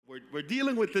we're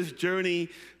dealing with this journey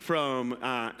from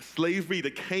slavery to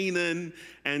Canaan.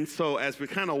 And so as we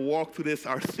kind of walk through this,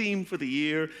 our theme for the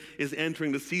year is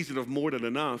entering the season of more than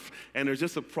enough. And there's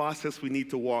just a process we need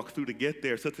to walk through to get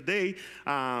there. So today,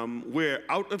 we're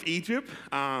out of Egypt.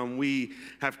 We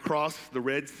have crossed the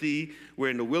Red Sea. We're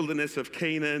in the wilderness of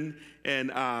Canaan.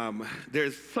 And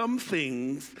there's some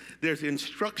things, there's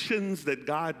instructions that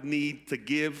God needs to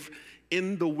give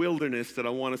in the wilderness that I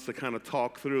want us to kind of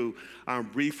talk through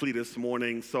briefly this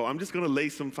morning. So I'm just going to lay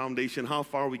some foundation. How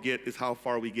far we get is how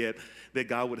far we get, that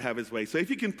God would have his way. So if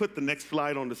you can put the next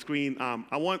slide on the screen,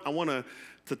 I want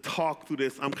to talk through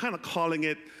this. I'm kind of calling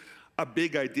it a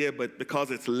big idea, but because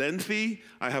it's lengthy,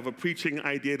 I have a preaching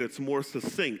idea that's more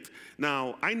succinct.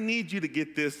 Now, I need you to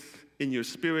get this in your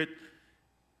spirit.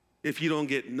 If you don't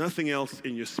get nothing else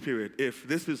in your spirit, if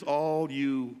this is all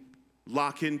you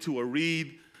lock into or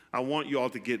read, I want you all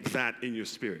to get that in your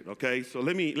spirit, okay? So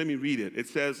let me read it. It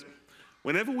says,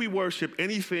 whenever we worship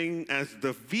anything as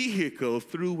the vehicle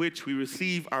through which we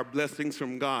receive our blessings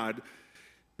from God,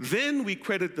 then we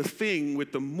credit the thing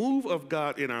with the move of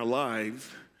God in our lives.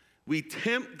 We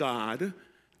tempt God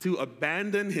to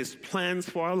abandon his plans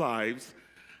for our lives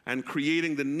and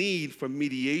creating the need for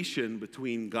mediation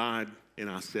between God and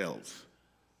ourselves.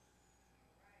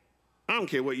 I don't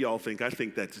care what y'all think. I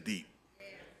think that's deep.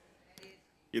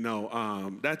 You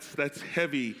know, that's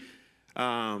heavy.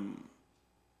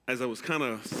 As I was kind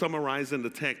of summarizing the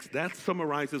text, that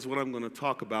summarizes what I'm going to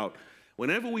talk about.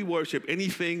 Whenever we worship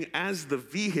anything as the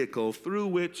vehicle through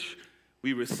which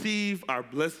we receive our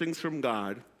blessings from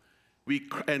God,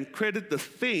 and credit the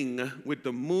thing with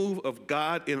the move of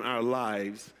God in our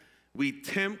lives, we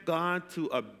tempt God to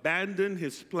abandon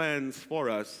his plans for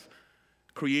us,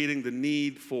 creating the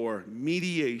need for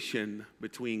mediation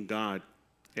between God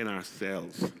and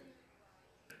ourselves.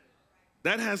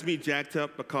 That has me jacked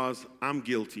up because I'm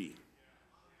guilty.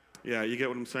 Yeah, you get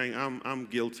what I'm saying? I'm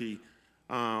guilty.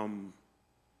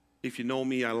 If you know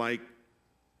me, I like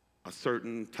a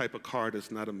certain type of car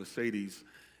that's not a Mercedes.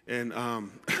 And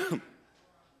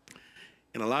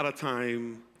and a lot of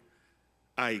time,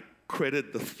 I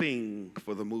credit the thing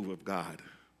for the move of God.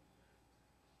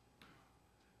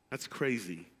 That's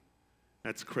crazy.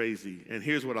 That's crazy. And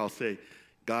here's what I'll say.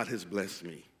 God has blessed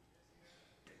me.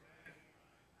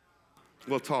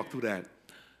 We'll talk through that.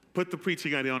 Put the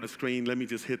preaching idea on the screen. Let me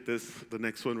just hit the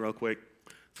next one real quick.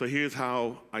 So here's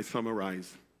how I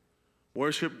summarize.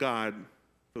 Worship God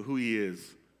for who he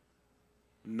is,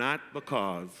 not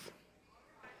because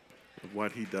of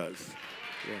what he does.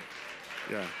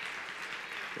 Yeah.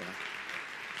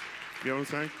 You know what I'm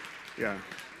saying? Yeah.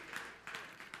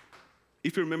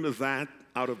 If you remember that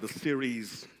out of the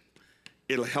series,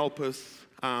 it'll help us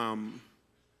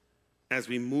as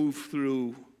we move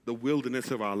through the wilderness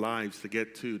of our lives to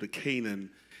get to the Canaan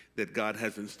that God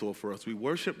has in store for us. We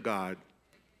worship God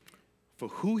for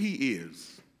who he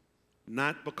is,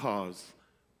 not because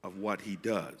of what he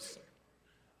does.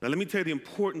 Now, let me tell you the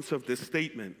importance of this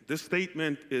statement. This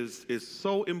statement is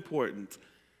so important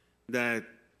that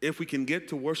if we can get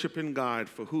to worshiping God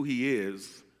for who he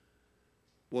is,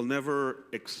 we'll never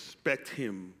expect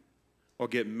him or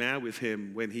get mad with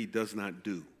him when he does not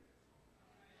do.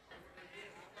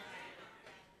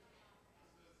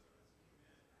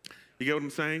 You get what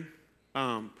I'm saying?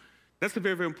 That's a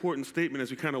very, very important statement as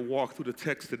we kind of walk through the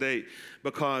text today,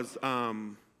 because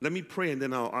let me pray and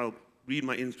then I'll read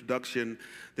my introduction.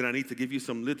 Then I need to give you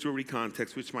some literary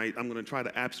context, which I'm going to try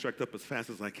to abstract up as fast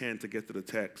as I can to get to the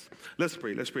text. Let's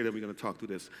pray. Let's pray that we're going to talk through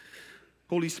this.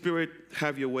 Holy Spirit,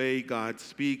 have your way, God.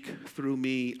 Speak through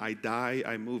me. I die.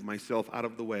 I move myself out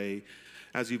of the way.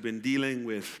 As you've been dealing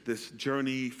with this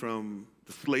journey from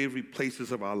the slavery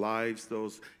places of our lives,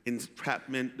 those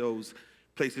entrapment, those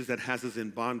places that has us in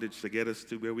bondage to get us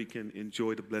to where we can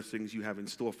enjoy the blessings you have in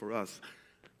store for us.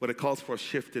 But it calls for a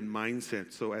shift in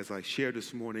mindset. So as I share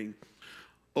this morning,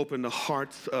 open the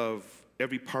hearts of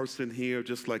every person here,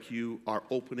 just like you are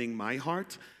opening my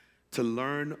heart, to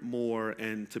learn more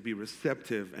and to be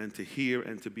receptive and to hear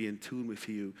and to be in tune with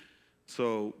you.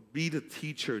 So be the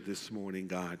teacher this morning,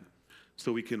 God,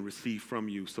 so we can receive from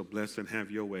you. So bless and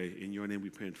have your way. In your name we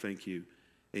pray and thank you.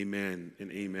 Amen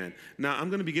and amen. Now, I'm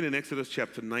going to begin in Exodus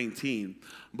chapter 19.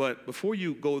 But before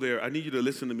you go there, I need you to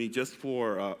listen to me just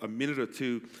for a minute or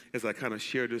two as I kind of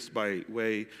share this by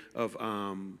way of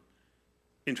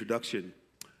introduction.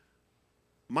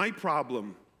 My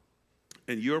problem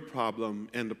and your problem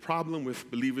and the problem with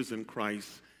believers in Christ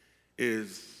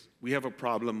is we have a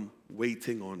problem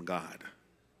waiting on God.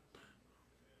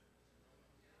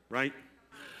 Right?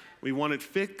 We want it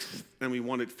fixed, and we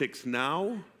want it fixed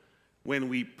now. When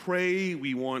we pray,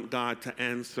 we want God to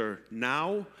answer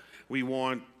now. We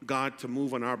want God to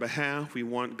move on our behalf. We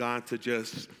want God to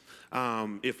just,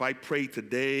 if I pray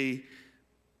today,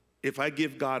 if I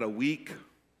give God a week,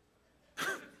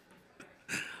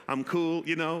 I'm cool,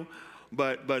 you know.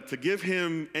 But to give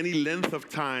him any length of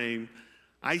time,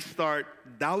 I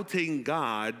start doubting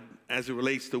God as it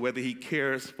relates to whether he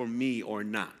cares for me or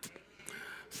not.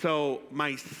 So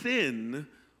my sin,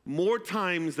 more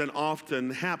times than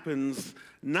often, happens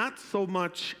not so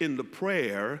much in the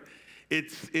prayer,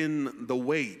 it's in the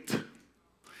wait.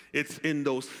 It's in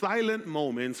those silent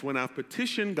moments when I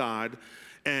petition God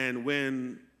and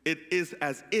when it is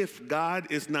as if God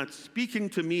is not speaking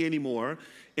to me anymore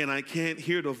and I can't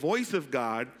hear the voice of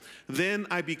God, then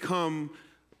I become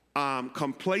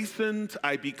complacent,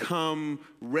 I become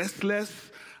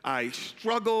restless, I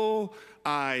struggle,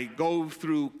 I go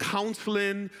through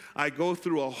counseling, I go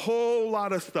through a whole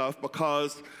lot of stuff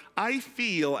because I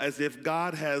feel as if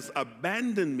God has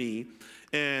abandoned me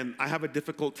and I have a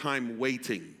difficult time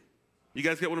waiting. You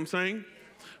guys get what I'm saying?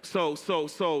 So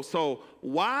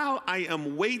while I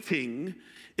am waiting,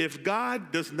 if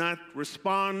God does not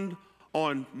respond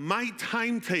on my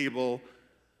timetable,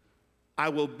 I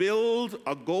will build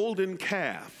a golden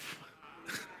calf.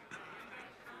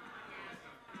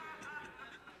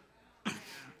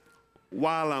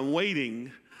 While I'm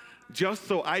waiting, just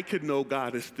so I could know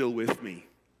God is still with me.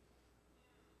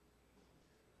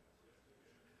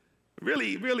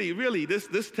 Really,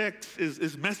 this text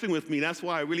is messing with me. That's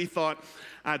why I really thought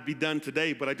I'd be done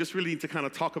today, but I just really need to kind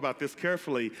of talk about this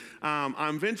carefully.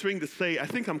 I'm venturing to say, I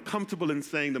think I'm comfortable in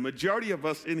saying the majority of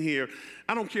us in here,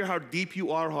 I don't care how deep you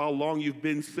are, how long you've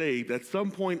been saved, at some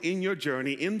point in your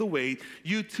journey, in the way,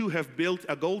 you too have built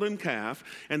a golden calf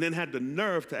and then had the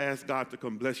nerve to ask God to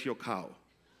come bless your cow.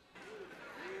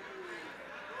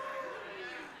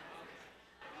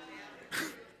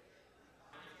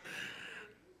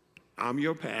 I'm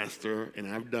your pastor, and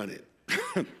I've done it.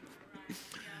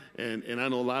 and I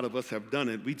know a lot of us have done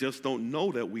it. We just don't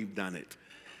know that we've done it.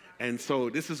 And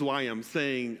so this is why I'm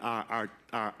saying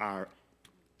our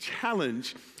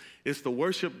challenge is to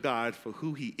worship God for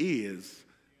who he is,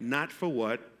 not for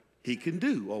what he can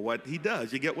do or what he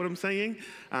does. You get what I'm saying?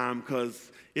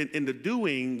 Because in the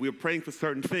doing, we're praying for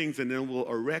certain things, and then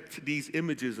we'll erect these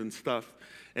images and stuff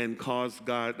and cause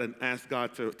God and ask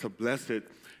God to bless it.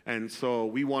 And so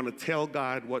we want to tell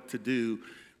God what to do,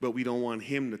 but we don't want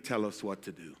him to tell us what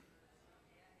to do.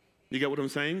 You get what I'm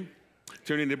saying?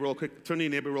 Turn to your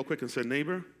neighbor real quick and say,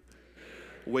 neighbor,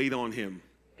 wait on him.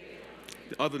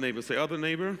 The other neighbor, say, other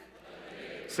neighbor,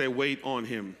 say, wait on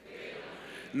him.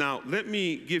 Now, let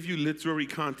me give you literary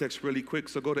context really quick.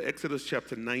 So go to Exodus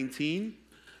chapter 19.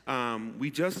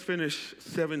 We just finished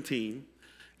 17.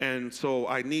 And so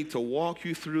I need to walk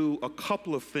you through a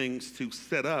couple of things to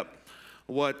set up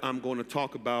what I'm going to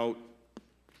talk about.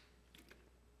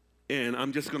 And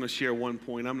I'm just going to share one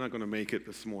point. I'm not going to make it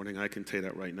this morning. I can tell you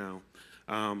that right now.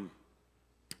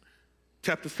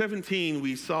 Chapter 17,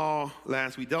 we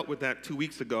dealt with that 2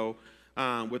 weeks ago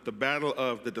with the battle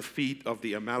of the defeat of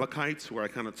the Amalekites, where I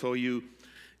kind of told you,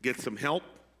 get some help.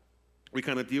 We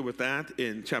kind of deal with that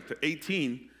in chapter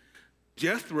 18.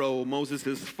 Jethro,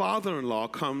 Moses' father-in-law,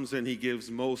 comes and he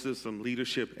gives Moses some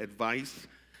leadership advice,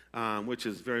 which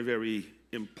is very, very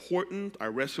important. I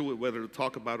wrestle with whether to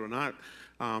talk about it or not.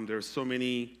 There are so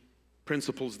many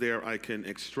principles there I can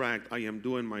extract. I am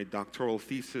doing my doctoral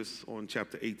thesis on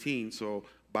chapter 18, so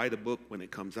buy the book when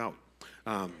it comes out.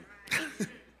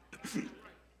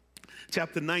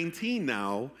 Chapter 19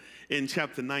 now, in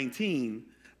chapter 19,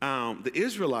 the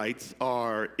Israelites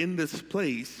are in this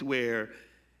place where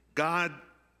God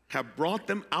had brought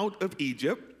them out of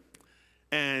Egypt,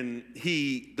 and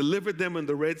he delivered them in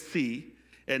the Red Sea,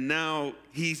 and now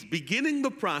he's beginning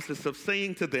the process of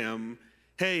saying to them,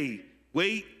 hey,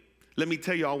 wait, let me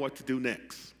tell y'all what to do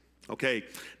next. Okay,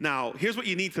 now here's what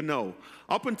you need to know.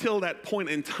 Up until that point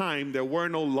in time, there were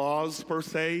no laws per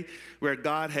se, where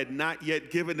God had not yet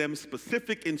given them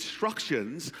specific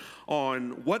instructions on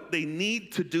what they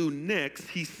need to do next.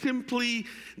 He simply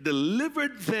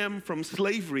delivered them from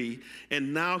slavery,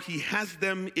 and now he has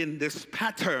them in this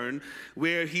pattern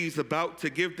where he's about to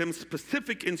give them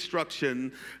specific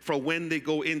instruction for when they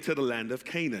go into the land of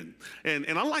Canaan.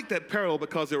 And I like that parallel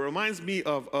because it reminds me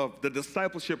of the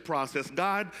discipleship process.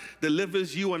 God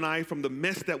delivers you and I from the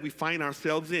mess that we find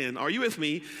ourselves in. Are you with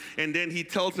me? And then he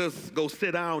tells us, go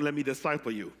sit down, let me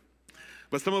disciple you.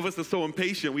 But some of us are so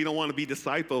impatient, we don't want to be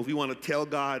disciples. We want to tell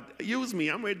God, use me,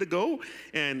 I'm ready to go.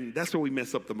 And that's where we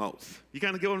mess up the most. You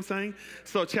kind of get what I'm saying?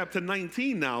 So chapter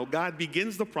 19 now, God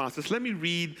begins the process. Let me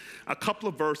read a couple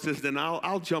of verses, then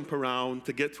I'll jump around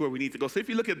to get to where we need to go. So if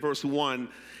you look at verse 1,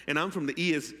 and I'm from the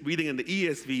reading in the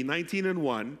ESV,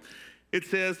 19:1, it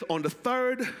says, on the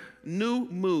third new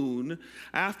moon,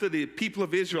 after the people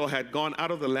of Israel had gone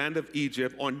out of the land of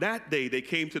Egypt, on that day they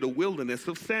came to the wilderness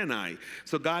of Sinai.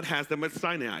 So God has them at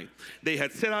Sinai. They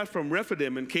had set out from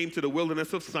Rephidim and came to the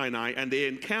wilderness of Sinai, and they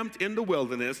encamped in the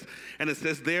wilderness. And it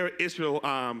says there Israel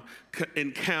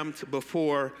encamped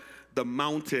before the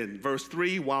mountain. Verse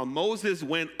 3, while Moses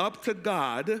went up to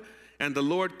God, and the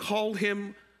Lord called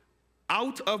him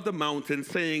out of the mountain,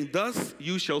 saying, thus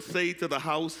you shall say to the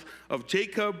house of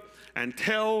Jacob, and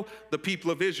tell the people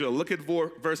of Israel. Look at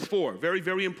verse 4. Very,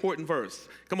 very important verse.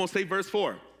 Come on, say verse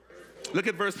 4. Look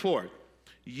at verse 4.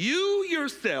 You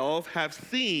yourself have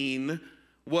seen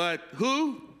what,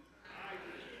 who?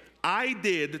 I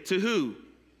did to who?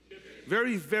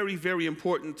 Very, very, very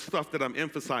important stuff that I'm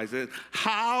emphasizing.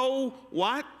 How,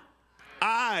 what?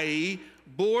 I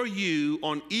bore you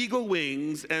on eagle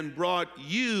wings and brought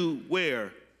you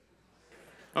where?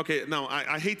 Okay, now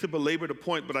I hate to belabor the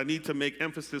point, but I need to make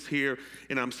emphasis here,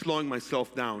 and I'm slowing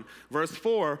myself down. Verse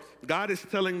 4, God is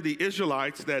telling the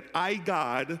Israelites that I,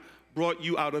 God, brought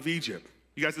you out of Egypt.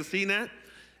 You guys have seen that?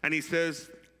 And he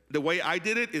says, the way I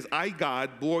did it is I,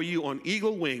 God, bore you on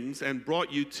eagle wings and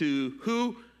brought you to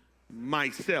who?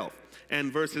 Myself.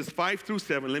 And verses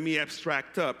 5-7, let me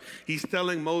abstract up. He's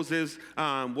telling Moses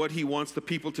what he wants the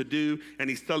people to do, and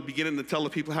he's beginning to tell the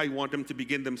people how he wants them to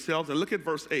begin themselves. And look at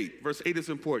verse 8. Verse 8 is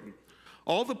important.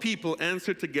 All the people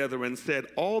answered together and said,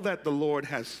 all that the Lord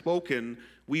has spoken,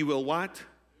 we will what?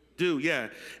 Do, yeah.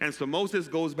 And so Moses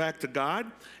goes back to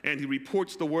God, and he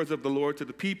reports the words of the Lord to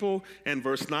the people. And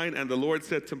verse 9, and the Lord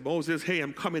said to Moses, hey,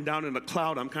 I'm coming down in a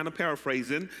cloud. I'm kind of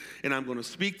paraphrasing, and I'm going to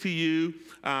speak to you.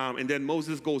 And then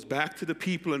Moses goes back to the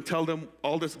people and tell them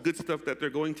all this good stuff that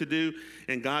they're going to do.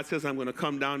 And God says, I'm going to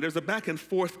come down. There's a back and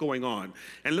forth going on.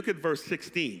 And look at verse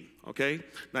 16, okay?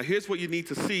 Now, here's what you need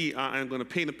to see. I'm going to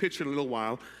paint a picture in a little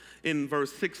while. In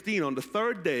verse 16, on the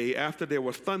third day, after there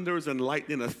were thunders and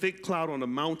lightning, a thick cloud on the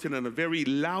mountain, and a very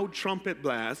loud trumpet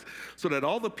blast, so that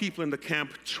all the people in the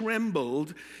camp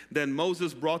trembled, then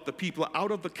Moses brought the people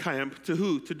out of the camp to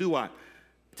who? To do what?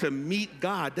 To meet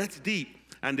God. That's deep.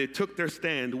 And they took their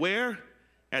stand. Where?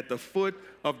 At the foot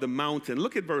of the mountain.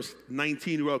 Look at verse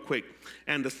 19 real quick.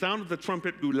 And the sound of the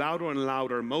trumpet grew louder and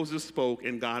louder. Moses spoke,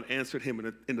 and God answered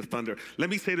him in the thunder. Let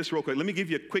me say this real quick. Let me give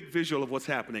you a quick visual of what's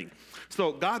happening.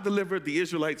 So God delivered the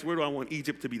Israelites. Where do I want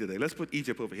Egypt to be today? Let's put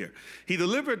Egypt over here. He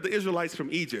delivered the Israelites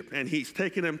from Egypt, and he's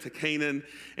taken them to Canaan,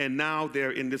 and now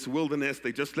they're in this wilderness.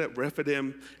 They just left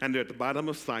Rephidim, and they're at the bottom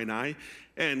of Sinai.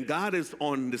 And God is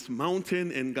on this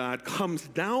mountain, and God comes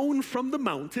down from the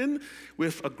mountain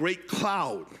with a great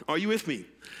cloud. Are you with me?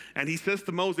 And he says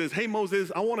to Moses, hey,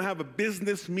 Moses, I want to have a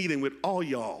business meeting with all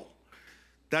y'all.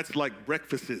 That's like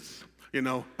breakfasts, you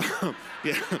know?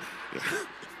 Yeah.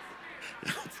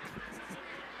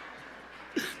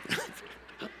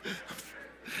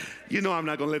 You know I'm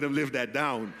not going to let him live that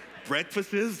down.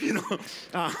 Breakfasts, you know?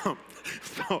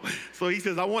 So he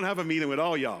says, I want to have a meeting with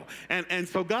all y'all. And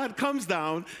so God comes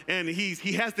down, and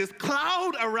he has this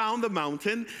cloud around the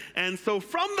mountain. And so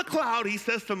from the cloud, he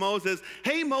says to Moses,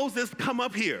 hey, Moses, come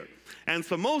up here. And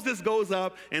so Moses goes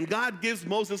up, and God gives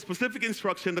Moses specific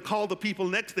instruction to call the people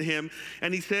next to him.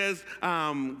 And he says,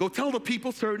 go tell the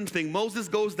people certain thing. Moses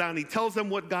goes down. He tells them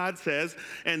what God says.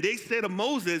 And they say to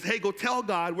Moses, hey, go tell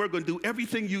God we're going to do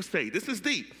everything you say. This is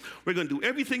deep. We're going to do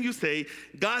everything you say.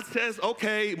 God says,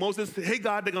 okay. Moses says, hey,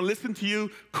 God, they're going to listen to you.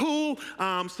 Cool.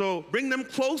 So bring them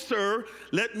closer.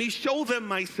 Let me show them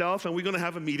myself, and we're going to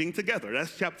have a meeting together.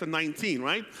 That's chapter 19,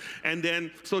 right? And then,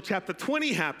 so chapter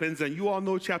 20 happens, and you all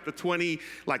know chapter 20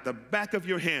 like the back of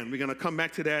your hand. We're going to come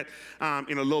back to that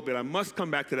in a little bit. I must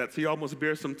come back to that, so you all must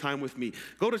bear some time with me.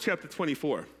 Go to chapter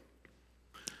 24.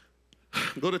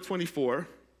 Go to 24.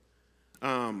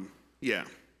 Yeah.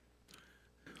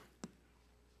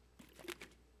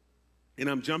 And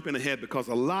I'm jumping ahead because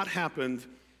a lot happened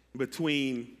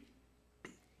between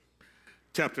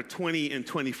chapter 20 and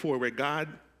 24 where God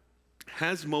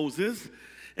has Moses,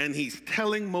 and he's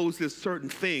telling Moses certain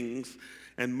things,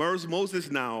 and Moses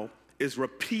now is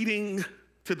repeating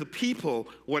to the people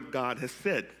what God has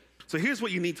said. So here's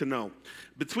what you need to know.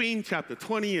 Between chapter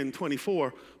 20 and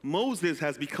 24, Moses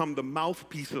has become the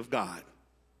mouthpiece of God.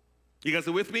 You guys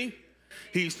are with me?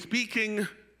 He's speaking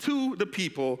to the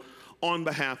people on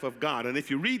behalf of God. And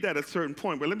if you read that at a certain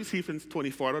point, well, let me see if it's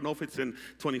 24. I don't know if it's in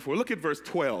 24. Look at verse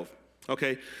 12.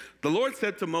 Okay, the Lord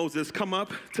said to Moses, come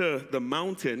up to the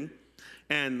mountain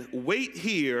and wait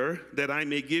here that I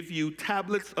may give you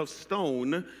tablets of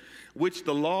stone, which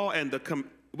the law and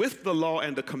with the law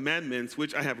and the commandments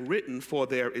which I have written for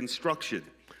their instruction.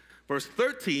 Verse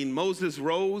 13, Moses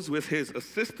rose with his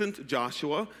assistant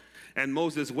Joshua, and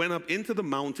Moses went up into the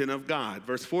mountain of God.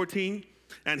 Verse 14,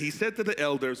 and he said to the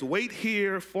elders, wait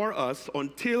here for us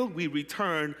until we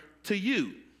return to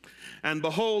you. And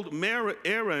behold,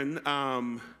 Aaron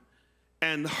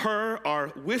and Hur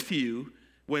are with you.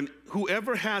 When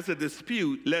whoever has a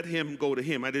dispute, let him go to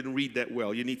him. I didn't read that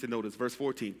well. You need to notice verse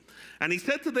 14. And he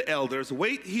said to the elders,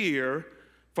 wait here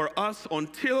for us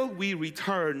until we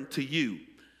return to you.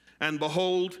 And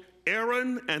behold,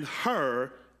 Aaron and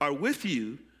Hur are with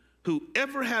you.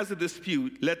 Whoever has a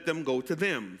dispute, let them go to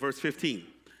them. Verse 15.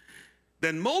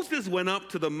 Then Moses went up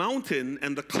to the mountain,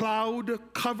 and the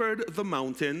cloud covered the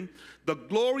mountain. The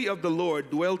glory of the Lord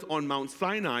dwelt on Mount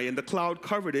Sinai, and the cloud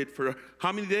covered it for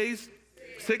how many days?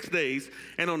 6 days.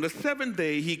 And on the seventh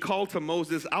day, he called to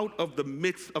Moses out of the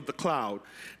midst of the cloud.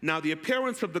 Now the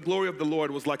appearance of the glory of the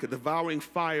Lord was like a devouring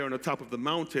fire on the top of the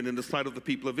mountain in the sight of the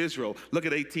people of Israel. Look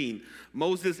at 18.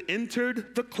 Moses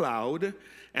entered the cloud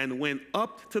and went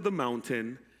up to the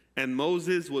mountain, and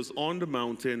Moses was on the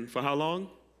mountain for how long?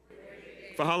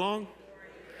 For how long?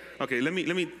 Okay,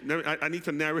 I need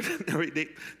to narrate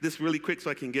this really quick so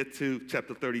I can get to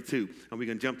chapter 32, and we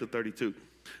can jump to 32.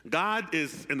 God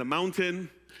is in the mountain,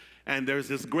 and there's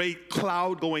this great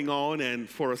cloud going on, and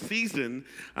for a season,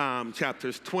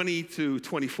 chapters 20 to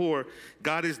 24,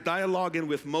 God is dialoguing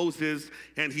with Moses,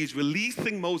 and he's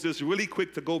releasing Moses really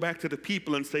quick to go back to the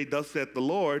people and say, thus saith the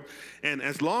Lord. And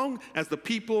as long as the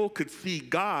people could see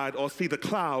God or see the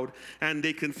cloud, and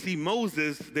they can see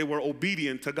Moses, they were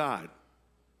obedient to God.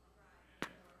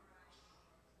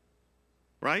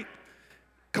 Right?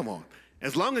 Come on.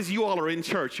 As long as you all are in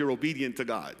church, you're obedient to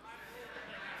God.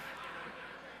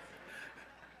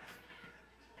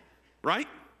 Right?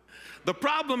 The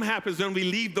problem happens when we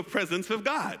leave the presence of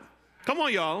God. Come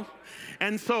on, y'all.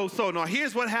 And so now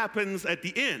here's what happens at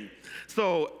the end.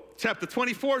 So chapter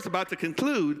 24 is about to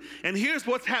conclude, and here's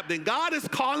what's happening. God is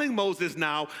calling Moses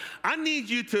now. I need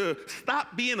you to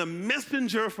stop being a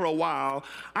messenger for a while.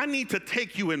 I need to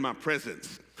take you in my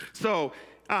presence. So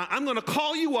I'm going to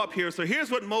call you up here. So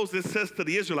here's what Moses says to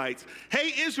the Israelites.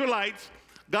 Hey, Israelites,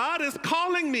 God is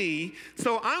calling me,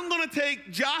 so I'm going to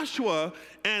take Joshua,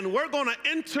 and we're going to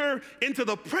enter into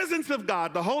the presence of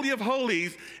God, the Holy of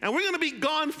Holies, and we're going to be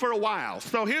gone for a while.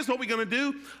 So here's what we're going to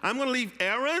do. I'm going to leave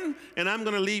Aaron, and I'm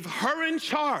going to leave her in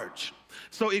charge.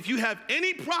 So if you have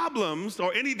any problems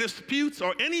or any disputes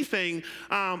or anything,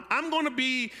 I'm going to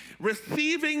be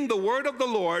receiving the word of the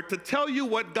Lord to tell you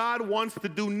what God wants to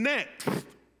do next.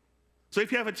 So if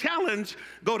you have a challenge,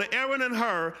 go to Aaron and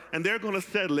Hur, and they're going to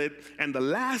settle it. And the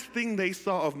last thing they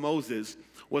saw of Moses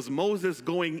was Moses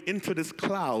going into this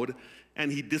cloud,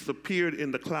 and he disappeared in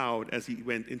the cloud as he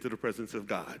went into the presence of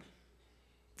God.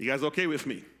 You guys okay with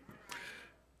me?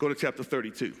 Go to chapter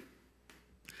 32.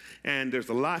 And there's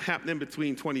a lot happening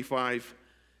between 25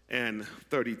 and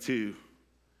 32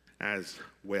 as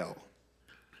well.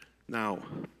 Now,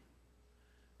 I'm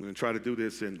going to try to do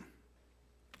this in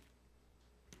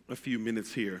a few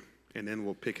minutes here, and then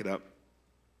we'll pick it up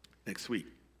next week.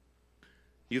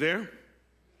 You there?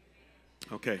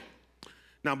 Okay.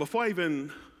 Now, before I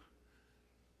even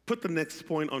put the next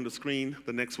point on the screen,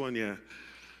 the next one,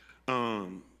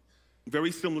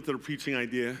 very similar to the preaching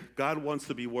idea. God wants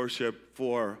to be worshiped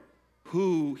for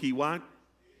who he what?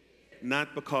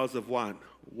 Not because of what?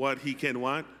 What he can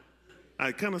what?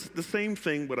 I kind of, the same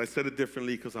thing, but I said it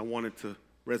differently because I wanted to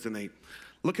resonate.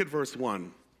 Look at verse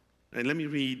 1. And let me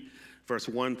read verse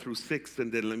 1 through 6,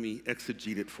 and then let me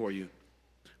exegete it for you.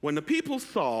 When the people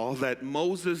saw that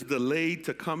Moses delayed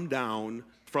to come down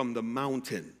from the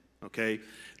mountain, okay?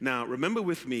 Now, remember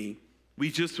with me,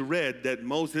 we just read that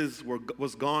Moses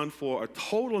was gone for a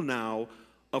total now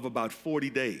of about 40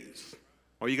 days.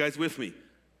 Are you guys with me?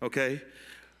 Okay?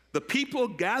 The people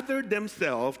gathered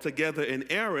themselves together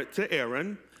to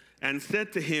Aaron and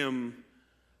said to him,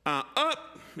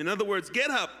 up, in other words, get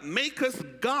up, make us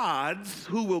gods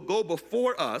who will go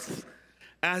before us.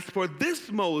 As for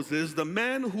this Moses, the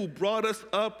man who brought us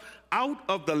up out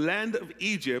of the land of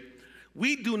Egypt,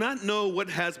 we do not know what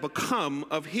has become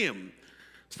of him.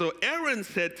 So Aaron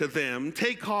said to them,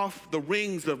 take off the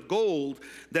rings of gold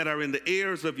that are in the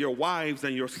ears of your wives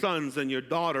and your sons and your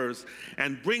daughters,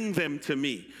 and bring them to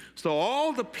me. So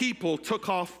all the people took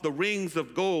off the rings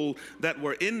of gold that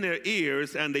were in their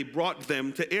ears, and they brought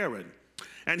them to Aaron.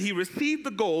 And he received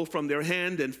the gold from their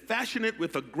hand and fashioned it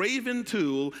with a graven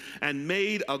tool and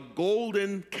made a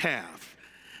golden calf.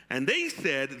 And they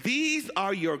said, "These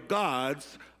are your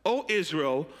gods, O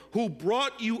Israel, who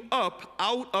brought you up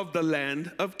out of the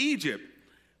land of Egypt."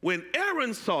 When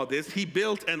Aaron saw this, he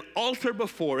built an altar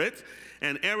before it,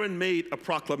 and Aaron made a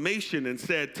proclamation and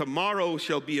said, "Tomorrow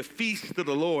shall be a feast to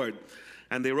the Lord."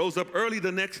 And they rose up early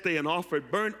the next day and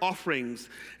offered burnt offerings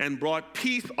and brought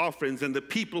peace offerings, and the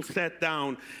people sat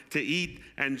down to eat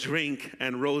and drink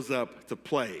and rose up to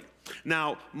play.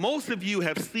 Now, most of you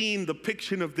have seen the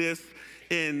depiction of this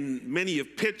in many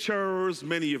of pictures,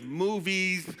 many of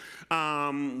movies.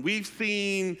 We've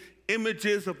seen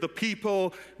images of the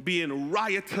people being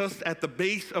riotous at the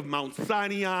base of Mount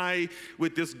Sinai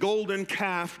with this golden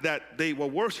calf that they were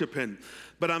worshiping.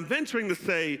 But I'm venturing to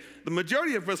say the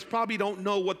majority of us probably don't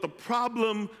know what the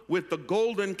problem with the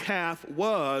golden calf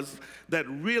was that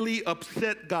really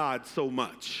upset God so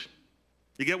much.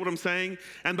 You get what I'm saying?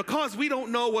 And because we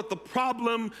don't know what the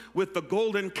problem with the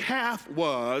golden calf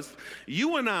was,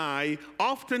 you and I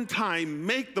oftentimes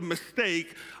make the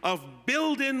mistake of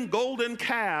building golden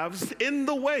calves in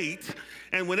the weight.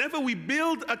 And whenever we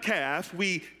build a calf,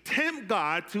 we tempt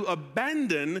God to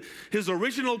abandon his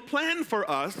original plan for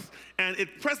us, and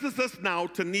it presses us now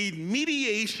to need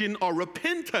mediation or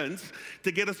repentance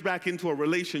to get us back into a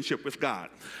relationship with God.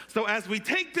 So as we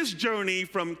take this journey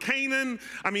from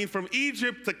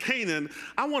Egypt to Canaan,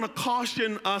 I want to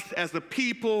caution us as a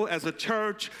people, as a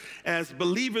church, as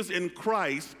believers in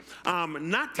Christ,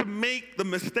 not to make the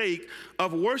mistake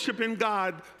of worshiping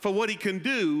God for what he can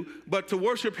do, but to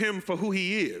worship him for who he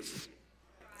is.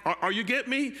 Are you get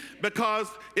me? Because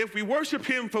if we worship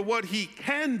him for what he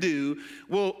can do,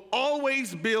 we'll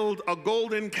always build a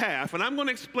golden calf. And I'm going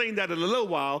to explain that in a little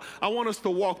while. I want us to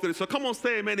walk through it. So come on,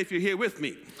 say amen if you're here with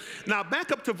me. Now,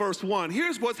 back up to verse 1.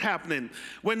 Here's what's happening.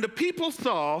 When the people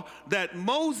saw that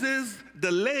Moses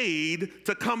delayed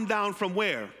to come down from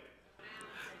where?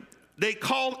 They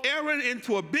called Aaron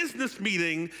into a business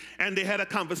meeting, and they had a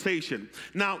conversation.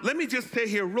 Now, let me just say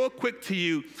here real quick to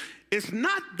you, it's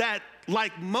not that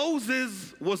like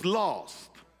Moses was lost.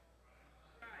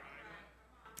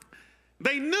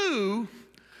 They knew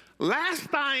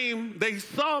last time they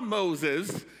saw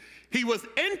Moses, he was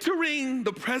entering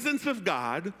the presence of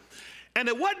God, and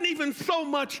it wasn't even so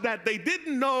much that they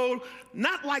didn't know,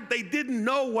 not like they didn't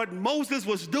know what Moses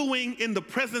was doing in the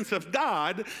presence of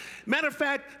God. Matter of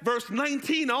fact, verse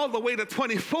 19 all the way to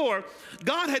 24,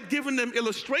 God had given them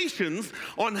illustrations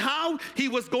on how he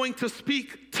was going to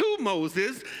speak to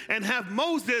Moses and have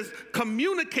Moses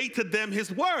communicate to them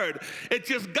his word. It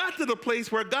just got to the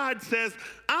place where God says,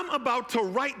 I'm about to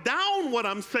write down what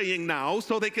I'm saying now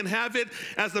so they can have it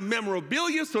as a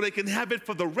memorabilia, so they can have it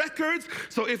for the records.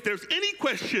 So if there's any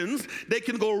questions, they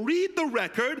can go read the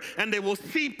record and they will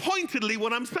see pointedly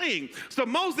what I'm saying. So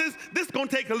Moses, this is going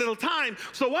to take a little time.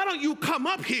 So why don't you come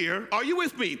up here, are you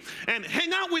with me, and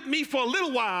hang out with me for a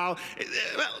little while.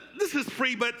 This is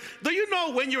free, but do you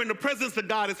know when you're in the presence of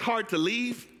God, it's hard to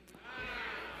leave?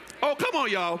 Oh, come on,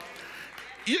 y'all.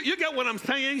 You get what I'm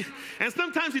saying? And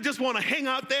sometimes you just want to hang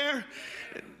out there.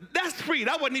 That's free.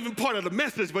 That wasn't even part of the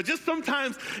message, but just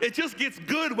sometimes it just gets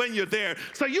good when you're there.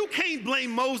 So you can't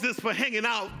blame Moses for hanging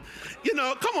out. You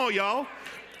know, come on, y'all.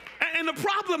 And the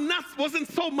problem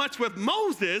wasn't so much with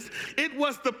Moses, it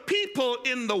was the people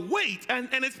in the wait. And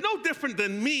it's no different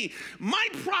than me. My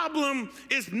problem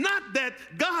is not that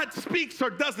God speaks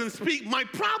or doesn't speak. My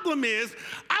problem is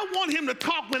I want him to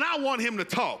talk when I want him to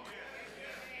talk.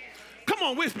 Come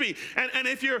on with me. And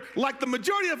if you're like the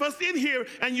majority of us in here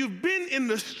and you've been in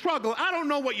the struggle, I don't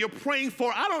know what you're praying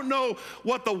for. I don't know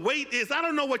what the weight is. I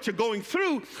don't know what you're going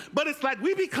through. But it's like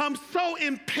we become so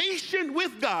impatient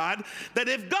with God that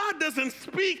if God doesn't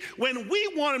speak when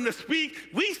we want him to speak,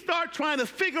 we start trying to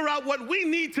figure out what we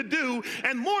need to do.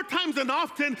 And more times than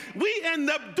often, we end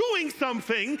up doing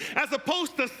something as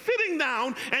opposed to sitting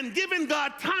down and giving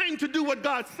God time to do what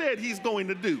God said he's going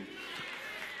to do.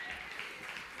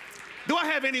 Do I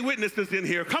have any witnesses in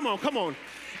here? Come on, come on.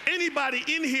 Anybody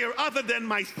in here other than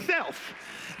myself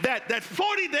that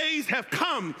 40 days have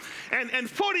come, and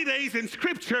 40 days in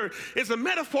Scripture is a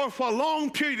metaphor for a long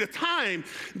period of time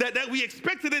that we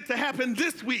expected it to happen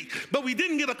this week, but we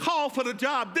didn't get a call for the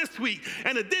job this week,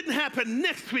 and it didn't happen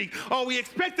next week, or we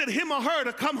expected him or her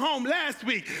to come home last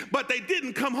week, but they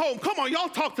didn't come home. Come on, y'all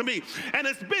talk to me. And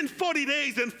it's been 40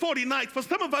 days and 40 nights. For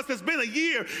some of us, it's been a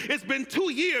year. It's been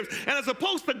 2 years. And as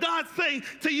opposed to God saying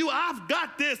to you, I've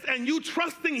got this, and you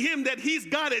trusting convincing him that he's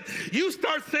got it, you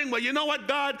start saying, well, you know what,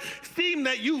 God, seeing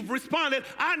that you've responded,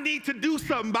 I need to do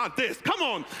something about this. Come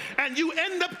on. And you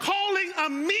end up calling a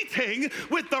meeting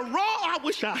with the wrong, I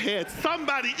wish I had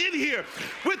somebody in here,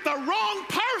 with the wrong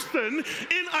person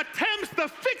in attempts to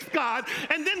fix God,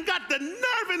 and then got the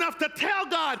nerve enough to tell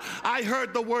God, I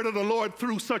heard the word of the Lord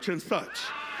through such and such.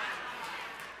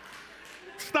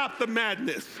 Stop the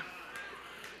madness.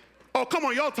 Oh, come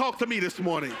on, y'all talk to me this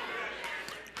morning.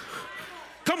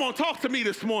 Come on, talk to me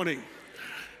this morning.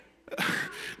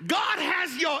 God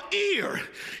has your ear.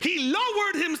 He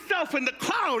lowered himself in the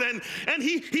cloud, and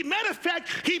he matter of fact,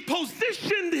 he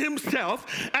positioned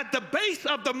himself at the base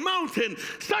of the mountain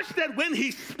such that when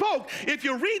he spoke, if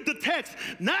you read the text,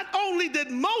 not only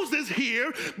did Moses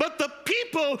hear, but the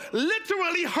people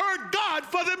literally heard God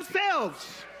for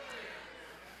themselves.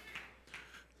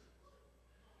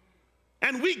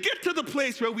 And we get to the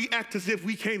place where we act as if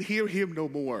we can't hear him no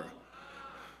more.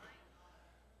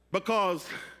 Because,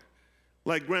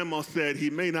 like Grandma said, he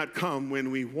may not come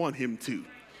when we want him to.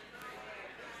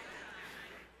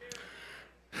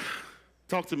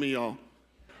 Talk to me, y'all.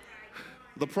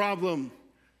 The problem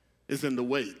is in the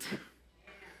wait.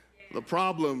 The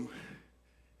problem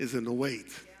is in the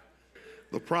wait.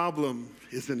 The problem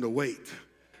is in the wait.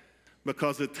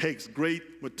 Because it takes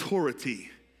great maturity,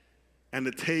 and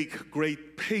it takes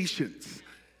great patience,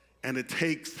 and it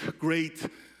takes great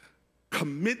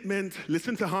commitment.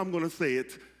 Listen to how I'm going to say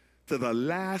it. To the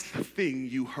last thing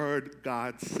you heard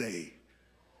God say.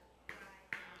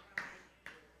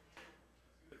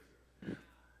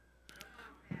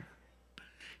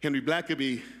 Henry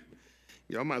Blackaby,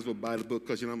 y'all might as well buy the book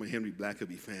because you know I'm a Henry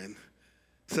Blackaby fan,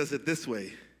 says it this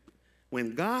way: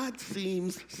 when God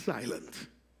seems silent,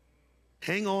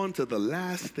 hang on to the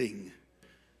last thing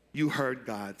you heard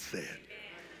God say.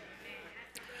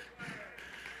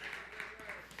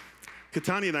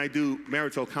 Katani and I do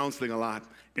marital counseling a lot,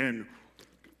 and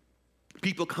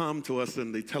people come to us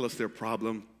and they tell us their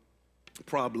problems,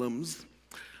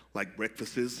 like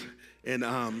breakfasts, and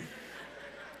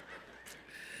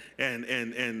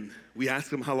we ask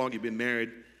them how long you've been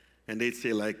married, and they'd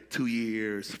say like 2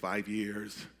 years, 5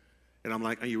 years, and I'm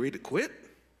like, are you ready to quit?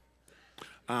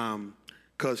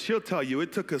 Because she'll tell you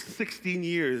it took us 16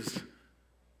 years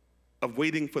of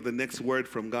waiting for the next word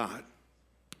from God.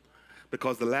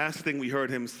 Because the last thing we heard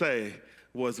him say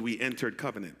was we entered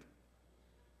covenant.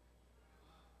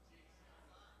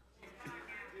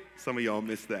 Some of y'all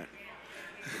missed that.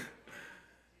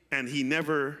 And he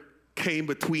never came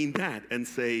between that and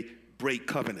say, break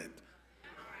covenant.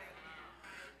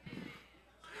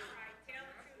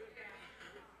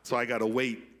 So I got to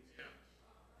wait.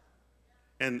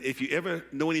 And if you ever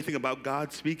know anything about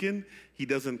God speaking, he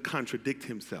doesn't contradict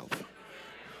himself.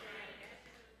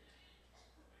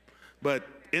 But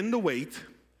in the wait,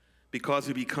 because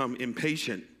we become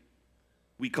impatient,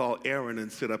 we call Aaron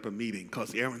and set up a meeting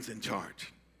because Aaron's in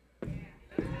charge.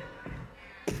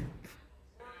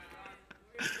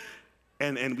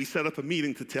 And we set up a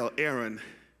meeting to tell Aaron,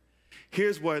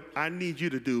 here's what I need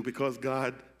you to do because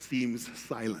God seems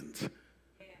silent.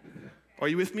 Are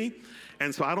you with me?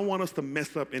 And so I don't want us to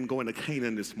mess up and go into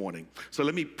Canaan this morning. So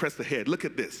let me press ahead. Look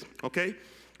at this, okay?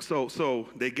 So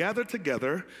they gathered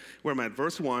together. Where I'm at,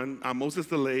 verse 1. Moses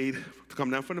delayed to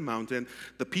come down from the mountain.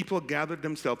 The people gathered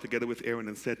themselves together with Aaron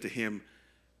and said to him,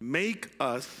 make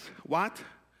us what?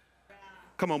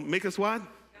 Come on, make us what?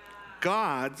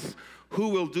 Gods who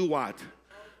will do what?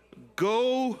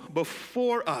 Go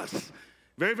before us.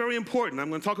 Very, very important. I'm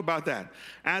going to talk about that.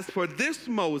 As for this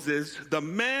Moses, the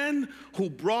man who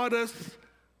brought us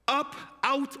up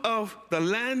out of the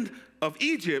land of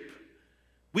Egypt,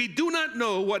 we do not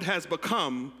know what has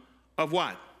become of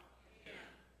what?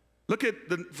 Look at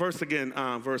the verse again,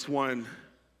 verse 1.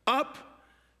 Up,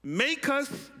 make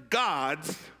us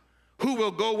gods who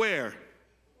will go where?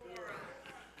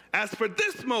 As for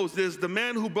this Moses, the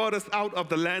man who brought us out of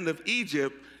the land of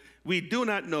Egypt, we do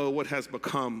not know what has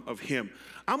become of him.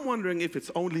 I'm wondering if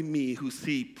it's only me who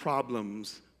see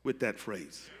problems with that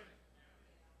phrase.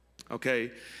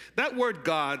 Okay? That word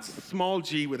gods, small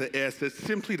g with an S, is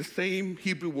simply the same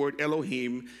Hebrew word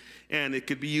Elohim, and it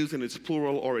could be used in its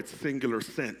plural or its singular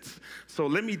sense. So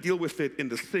let me deal with it in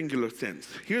the singular sense.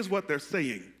 Here's what they're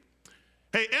saying.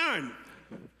 Hey, Aaron,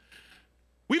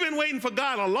 we've been waiting for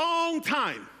God a long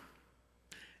time.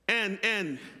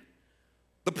 And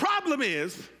the problem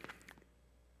is,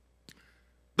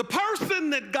 the person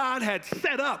that God had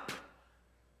set up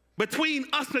between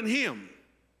us and him,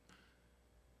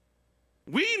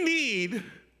 we need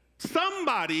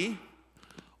somebody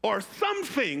or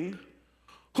something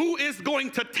who is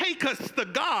going to take us to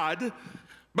God,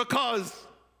 because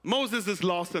Moses is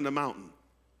lost in the mountain.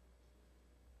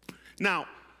 Now,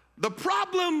 the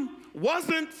problem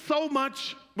wasn't so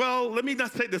much, well, let me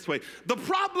not say it this way. The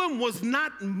problem was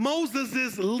not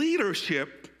Moses'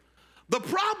 leadership. The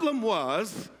problem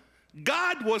was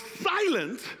God was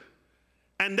silent,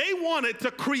 and they wanted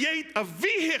to create a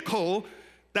vehicle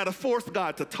that'll force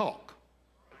God to talk.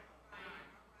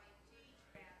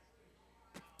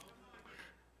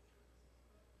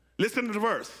 Listen to the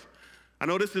verse. I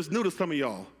know this is new to some of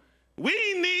y'all.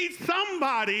 We need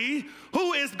somebody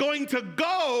who is going to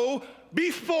go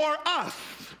before us.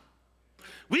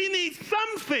 We need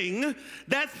something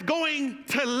that's going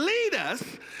to lead us,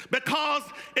 because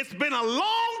it's been a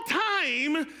long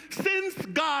time since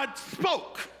God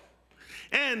spoke.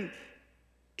 And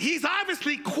he's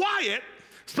obviously quiet.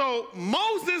 So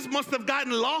Moses must have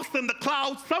gotten lost in the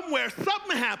clouds somewhere.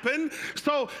 Something happened.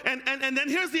 So, and then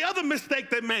here's the other mistake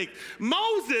they make.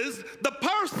 Moses, the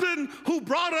person who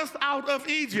brought us out of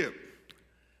Egypt.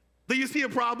 Do you see a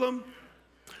problem?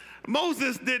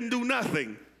 Moses didn't do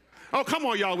nothing. Oh, come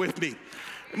on, y'all, with me.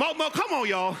 Come on,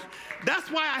 y'all. That's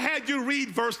why I had you read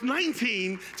verse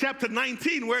 19, chapter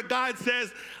 19, where God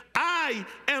says, I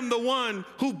am the one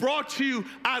who brought you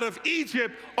out of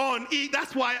Egypt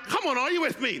That's why, come on, are you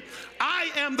with me? I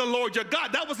am the Lord your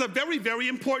God. That was a very, very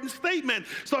important statement.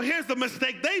 So here's the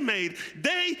mistake they made.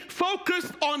 They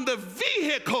focused on the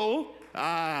vehicle.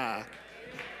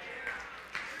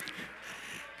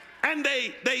 And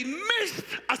they missed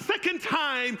a second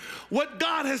time what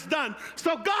God has done.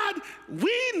 So God,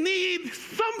 we need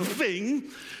something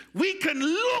we can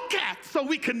look at so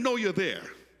we can know you're there.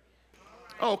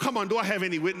 Oh, come on, do I have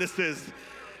any witnesses?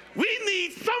 We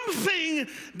need something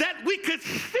that we could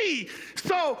see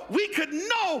so we could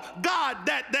know, God,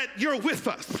 that you're with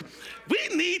us.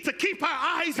 We need to keep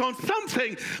our eyes on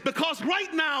something, because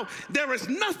right now there is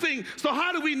nothing. So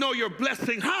how do we know you're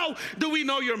blessing? How do we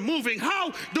know you're moving?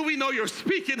 How do we know you're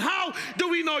speaking? How do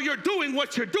we know you're doing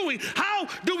what you're doing? How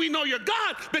do we know you're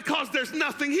God? Because there's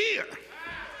nothing here.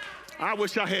 I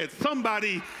wish I had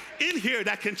somebody in here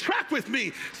that can track with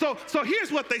me. So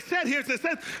here's what they said. It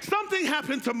says something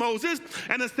happened to Moses,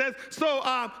 and it says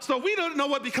so we don't know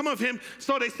what become of him.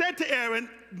 So they said to Aaron,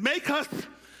 make us,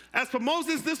 as for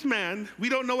Moses, this man, we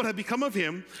don't know what had become of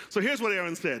him. So here's what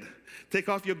Aaron said: take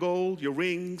off your gold, your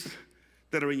rings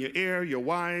that are in your ear, your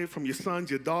wife, from your sons,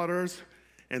 your daughters,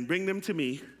 and bring them to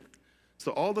me.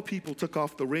 So all the people took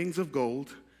off the rings of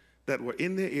gold that were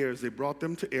in their ears. They brought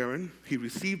them to Aaron. He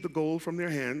received the gold from their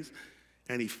hands,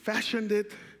 and he fashioned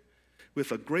it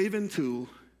with a graven tool,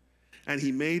 and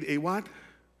he made a what?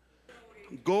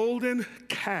 Golden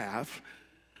calf.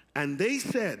 And they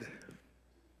said,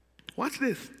 watch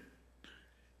this,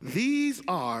 these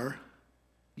are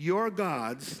your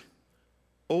gods,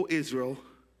 O Israel,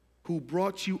 who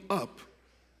brought you up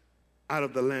out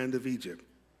of the land of Egypt.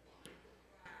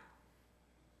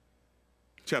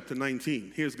 Chapter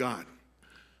 19, here's God.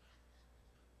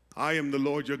 I am the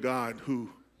Lord your God who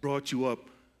brought you up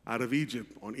out of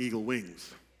Egypt on eagle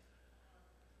wings.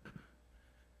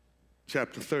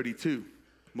 Chapter 32,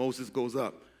 Moses goes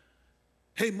up.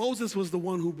 Hey, Moses was the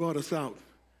one who brought us out,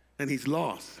 and he's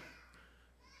lost.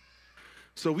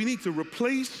 So we need to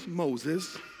replace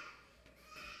Moses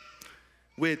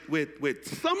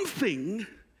with something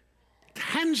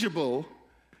tangible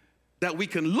that we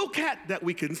can look at, that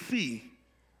we can see,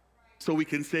 so we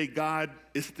can say God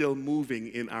is still moving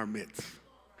in our midst.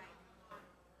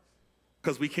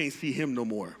 Because we can't see him no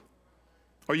more.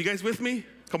 Are you guys with me?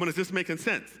 Come on, is this making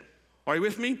sense? Are you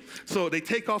with me? So they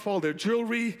take off all their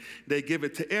jewelry, they give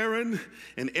it to Aaron,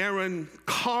 and Aaron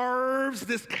carves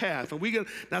this calf. And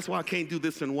that's why I can't do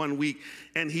this in 1 week.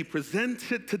 And he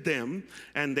presents it to them,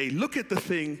 and they look at the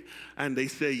thing, and they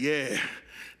say, yeah,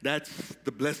 that's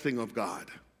the blessing of God.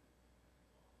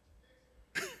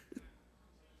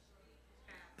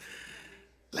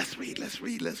 Let's read.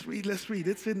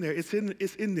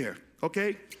 It's in there,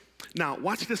 okay? Now,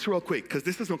 watch this real quick, because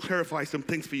this is going to clarify some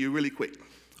things for you really quick,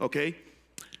 okay?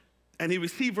 And he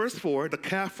received, verse 4, the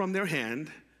calf from their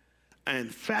hand,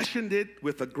 and fashioned it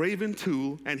with a graven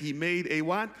tool, and he made a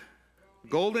what?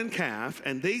 Golden calf.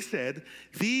 And they said,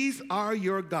 these are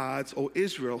your gods, O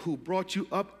Israel, who brought you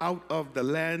up out of the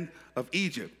land of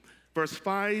Egypt. Verse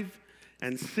 5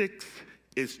 and 6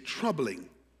 is troubling.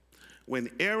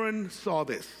 When Aaron saw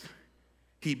this,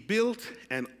 he built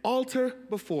an altar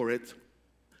before it,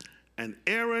 and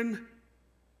Aaron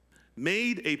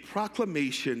made a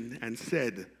proclamation and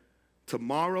said,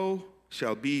 tomorrow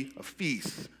shall be a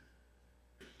feast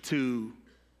to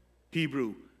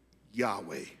Hebrew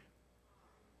Yahweh.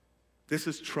 This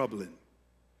is troubling,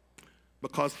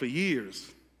 because for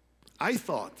years I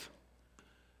thought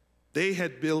They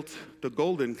had built the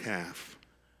golden calf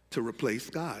to replace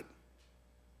God.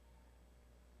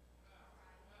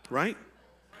 Right?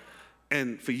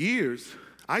 And for years,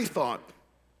 I thought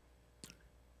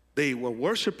they were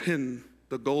worshiping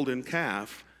the golden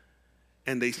calf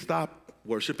and they stopped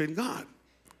worshiping God.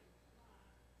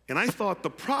 And I thought the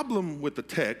problem with the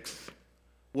text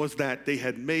was that they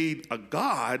had made a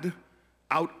god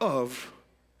out of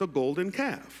the golden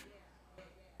calf.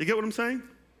 You get what I'm saying?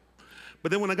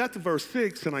 But then when I got to verse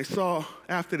 6 and I saw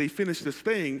after they finished this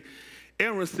thing,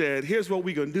 Aaron said, here's what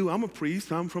we're going to do. I'm a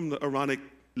priest. I'm from the Aaronic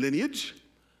lineage.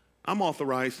 I'm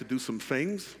authorized to do some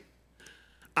things.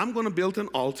 I'm going to build an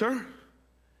altar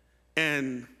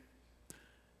and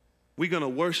we're going to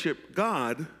worship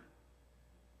God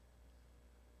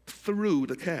through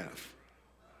the calf.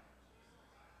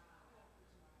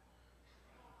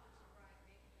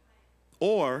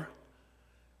 Or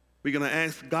we're going to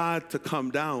ask God to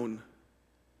come down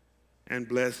and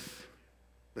bless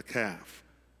the calf.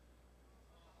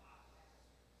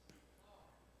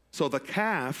 So the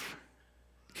calf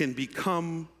can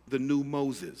become the new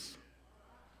Moses.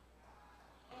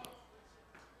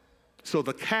 So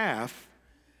the calf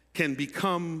can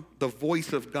become the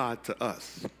voice of God to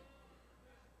us.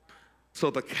 So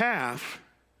the calf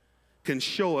can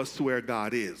show us where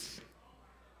God is.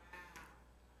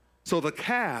 So the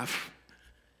calf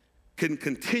can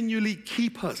continually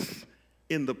keep us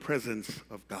in the presence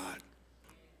of God.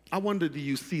 I wonder, do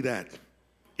you see that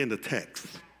in the text?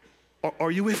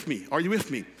 Are you with me? Are you with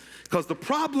me? Because the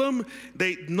problem,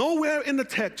 nowhere in the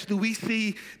text do we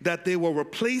see that they were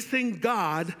replacing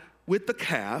God with the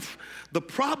calf. The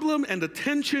problem and the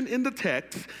tension in the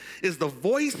text is the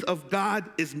voice of God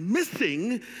is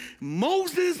missing.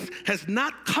 Moses has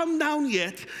not come down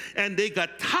yet, and they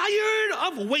got tired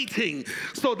of waiting.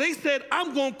 So they said,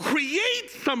 I'm going to create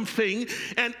something,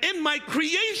 and in my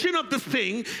creation of the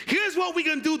thing, here's what we're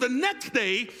going to do the next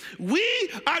day. We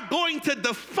are going to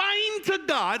define to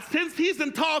God, since he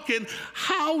isn't talking,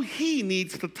 how he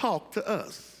needs to talk to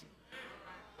us.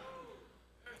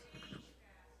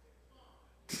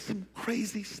 Some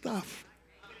crazy stuff.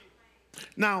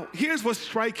 Now, here's what's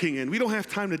striking, and we don't have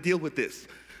time to deal with this.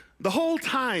 The whole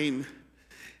time,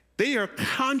 they are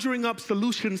conjuring up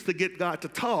solutions to get God to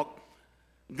talk.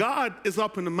 God is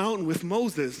up in the mountain with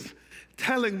Moses,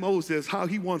 telling Moses how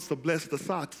he wants to bless the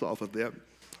socks off of them.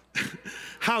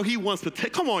 How he wants to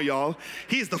take, come on y'all,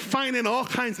 he's defining all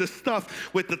kinds of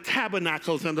stuff with the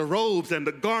tabernacles and the robes and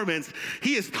the garments.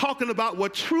 He is talking about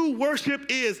what true worship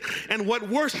is and what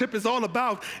worship is all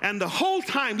about. And the whole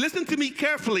time, listen to me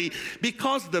carefully,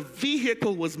 because the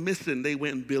vehicle was missing, they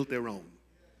went and built their own.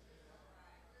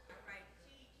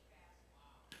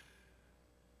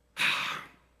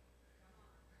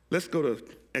 Let's go to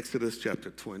Exodus chapter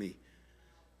 20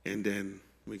 and then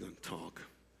we're going to talk.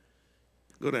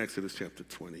 Go to Exodus chapter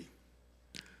 20.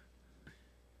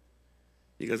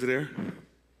 You guys are there?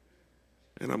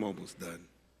 And I'm almost done.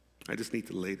 I just need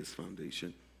to lay this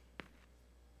foundation.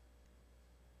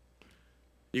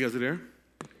 You guys are there?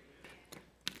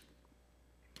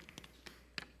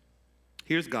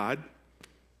 Here's God.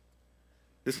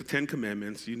 This is the 10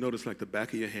 Commandments. You notice like the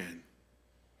back of your hand.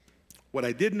 What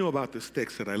I did know about this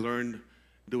text that I learned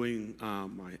doing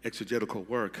my exegetical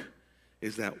work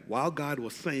is that while God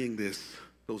was saying this,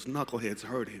 those knuckleheads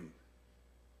heard him.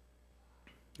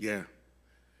 Yeah.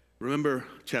 Remember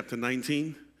chapter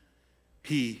 19?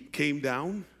 He came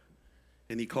down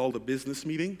and he called a business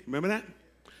meeting. Remember that?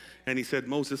 And he said,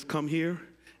 Moses, come here.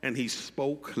 And he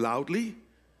spoke loudly.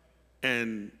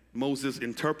 And Moses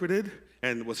interpreted.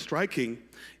 And was striking,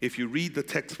 if you read the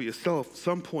text for yourself, at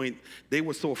some point they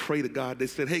were so afraid of God, they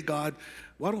said, hey God,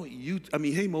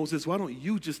 hey Moses, why don't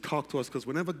you just talk to us? Because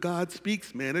whenever God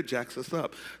speaks, man, it jacks us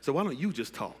up. So why don't you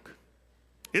just talk?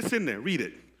 It's in there, read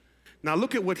it. Now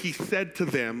look at what he said to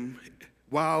them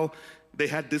while they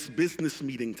had this business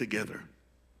meeting together.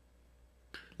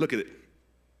 Look at it.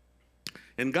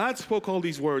 And God spoke all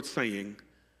these words saying,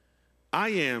 I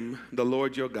am the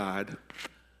Lord your God,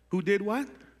 who did what?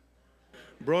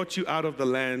 Brought you out of the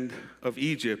land of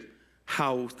Egypt,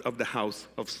 out of the house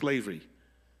of slavery.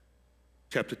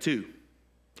 Chapter 2,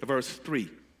 verse 3.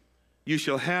 You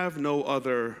shall have no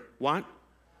other what?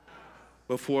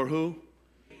 Before who?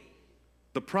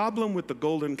 The problem with the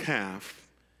golden calf,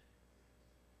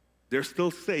 they're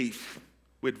still safe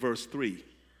with verse 3.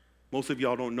 Most of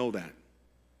y'all don't know that.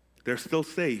 They're still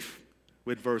safe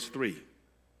with verse 3.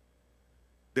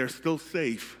 They're still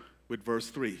safe with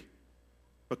verse 3.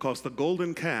 Because the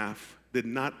golden calf did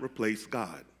not replace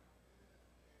God.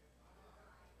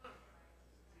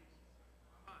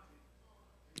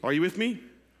 Are you with me?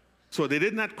 So they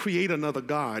did not create another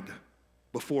God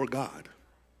before God.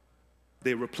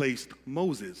 They replaced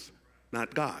Moses,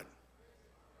 not God.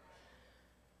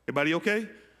 Everybody okay?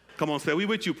 Come on, say, we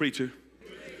with you, preacher.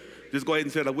 Just go ahead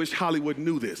and say, I wish Hollywood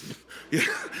knew this.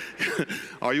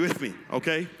 Are you with me?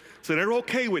 Okay? So they're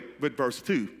okay with verse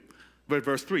 2, but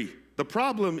verse 3. The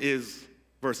problem is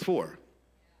verse 4.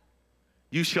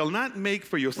 You shall not make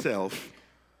for yourself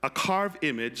a carved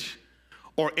image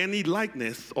or any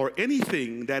likeness or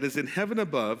anything that is in heaven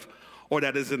above or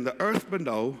that is in the earth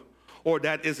below or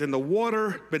that is in the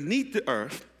water beneath the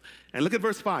earth. And look at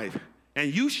verse 5.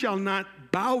 And you shall not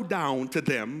bow down to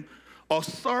them or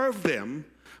serve them,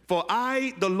 for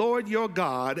I, the Lord your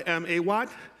God, am a what?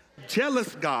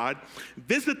 Jealous God,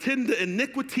 visiting the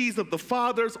iniquities of the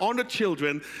fathers on the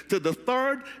children to the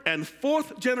third and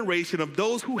fourth generation of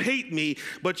those who hate me,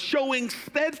 but showing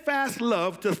steadfast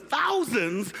love to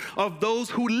thousands of those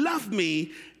who love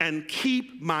me and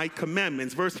keep my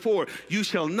commandments. Verse 4, you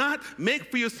shall not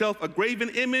make for yourself a graven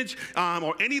image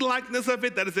or any likeness of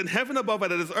it that is in heaven above or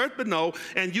that is earth below,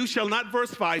 and you shall not,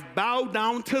 verse 5, bow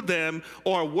down to them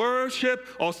or worship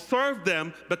or serve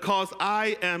them, because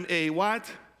I am a what?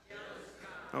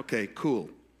 Okay, cool.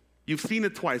 You've seen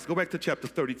it twice. Go back to chapter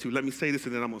 32. Let me say this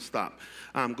and then I'm going to stop.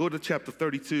 Go to chapter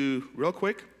 32 real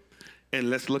quick, and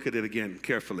let's look at it again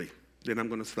carefully. Then I'm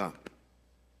going to stop.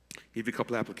 Give you a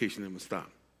couple applications and I'm going to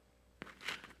stop.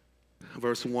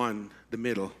 Verse 1, the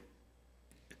middle.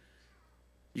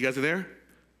 You guys are there?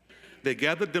 They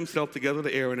gathered themselves together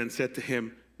to Aaron and said to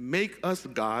him, make us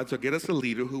gods or get us a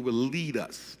leader who will lead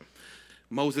us.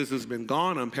 Moses has been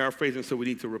gone. I'm paraphrasing, so we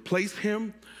need to replace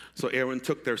him. So Aaron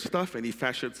took their stuff and he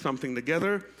fashioned something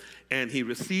together, and he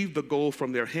received the gold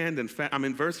from their hand. I'm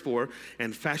in verse 4,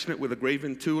 and fashioned it with a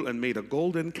graven tool and made a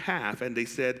golden calf. And they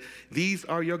said, these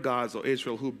are your gods, O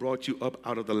Israel, who brought you up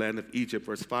out of the land of Egypt.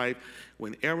 Verse 5,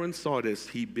 when Aaron saw this,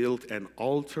 he built an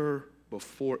altar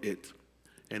before it.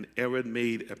 And Aaron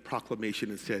made a proclamation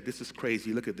and said, this is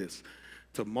crazy, look at this.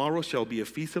 Tomorrow shall be a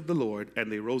feast of the Lord. And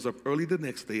they rose up early the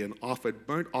next day and offered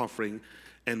burnt offering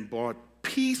and brought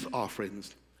peace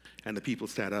offerings. And the people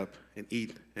sat up and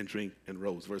eat and drink and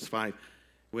rose. Verse 5,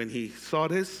 when he saw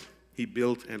this, he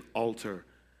built an altar.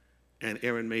 And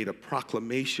Aaron made a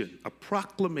proclamation,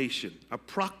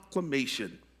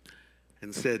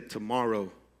 and said,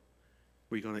 tomorrow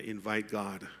we're going to invite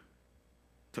God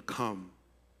to come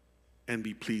and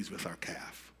be pleased with our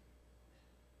calf.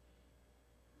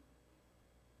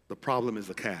 The problem is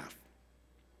the calf.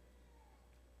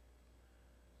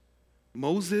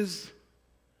 Moses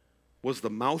was the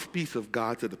mouthpiece of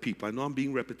God to the people. I know I'm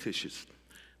being repetitious.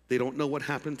 They don't know what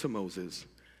happened to Moses.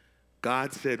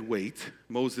 God said, wait.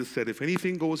 Moses said, if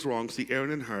anything goes wrong, see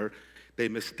Aaron and her, they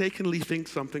mistakenly think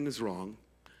something is wrong,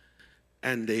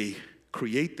 and they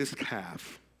create this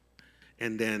calf,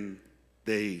 and then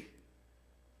they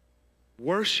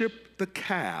worship the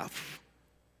calf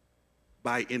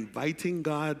by inviting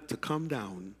God to come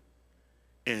down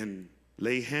and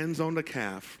lay hands on the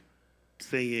calf,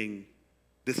 saying,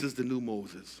 this is the new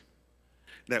Moses,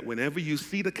 that whenever you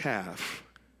see the calf,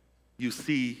 you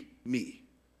see me,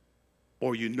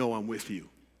 or you know I'm with you.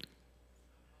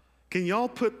 Can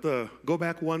y'all go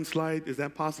back one slide? Is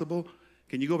that possible?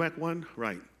 Can you go back one?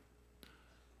 Right.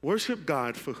 Worship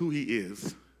God for who he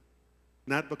is,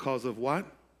 not because of what?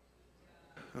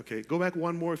 Okay, go back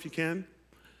one more if you can.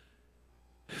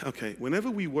 Okay,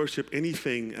 whenever we worship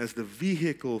anything as the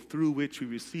vehicle through which we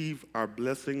receive our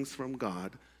blessings from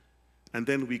God, and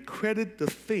then we credit the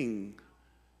thing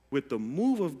with the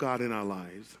move of God in our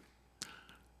lives,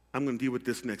 I'm going to deal with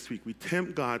this next week. We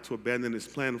tempt God to abandon his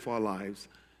plan for our lives,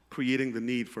 creating the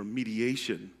need for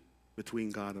mediation between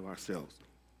God and ourselves.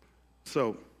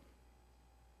 So,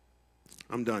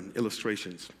 I'm done.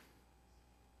 Illustrations.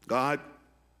 God,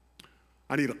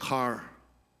 I need a car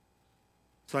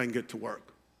so I can get to work.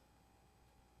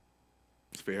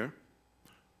 It's fair.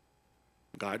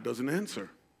 God doesn't answer.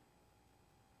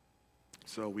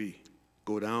 So we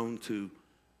go down to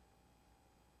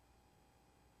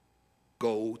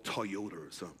Go Toyota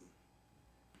or something.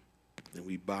 And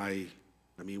we buy,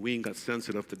 we ain't got sense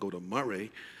enough to go to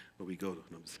Murray, but we go to,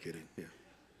 no, I'm just kidding. Yeah,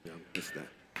 it's that.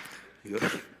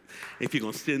 If you're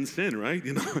going to sin, right?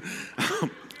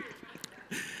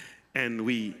 And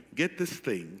we get this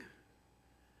thing,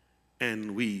 and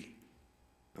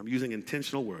I'm using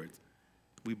intentional words,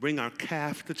 we bring our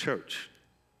calf to church.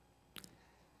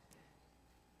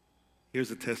 Here's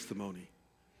a testimony.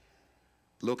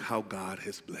 Look how God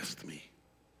has blessed me.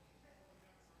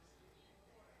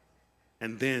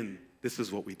 And then this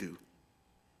is what we do.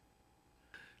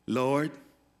 Lord,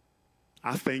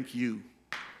 I thank you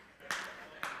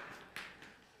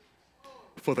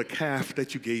for the calf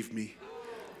that you gave me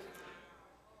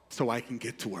so I can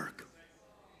get to work.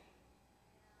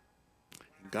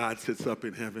 God sits up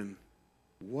in heaven.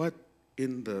 What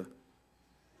in the...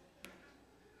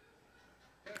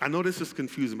 I know this is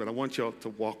confusing, but I want y'all to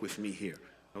walk with me here,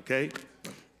 okay?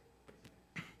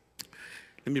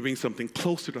 Let me bring something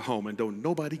closer to home, and don't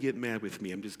nobody get mad with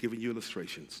me. I'm just giving you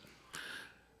illustrations.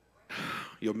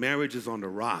 Your marriage is on the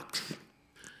rocks,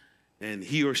 and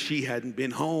he or she hadn't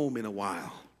been home in a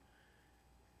while.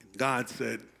 And God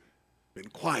said, been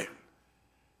quiet.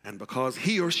 And because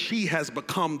he or she has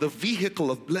become the vehicle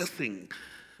of blessing,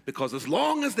 because as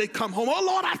long as they come home, oh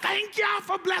Lord, I thank you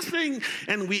for blessing.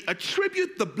 And we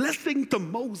attribute the blessing to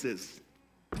Moses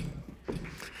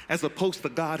as opposed to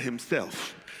God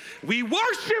himself. We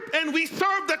worship and we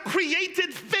serve the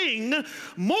created thing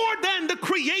more than the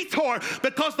creator,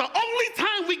 because the only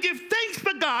time we give thanks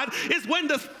to God is when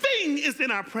the thing is in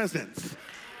our presence.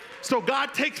 So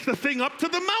God takes the thing up to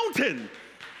the mountain,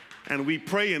 and we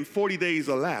pray, and 40 days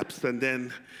elapse, and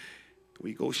then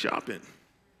we go shopping.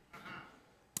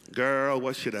 Girl,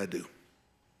 what should I do?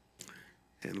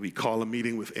 And we call a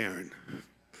meeting with Aaron.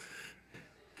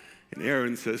 And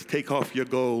Aaron says, take off your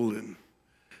gold and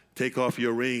take off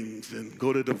your rings and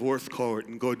go to divorce court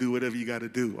and go do whatever you got to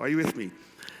do. Are you with me?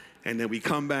 And then we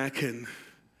come back and,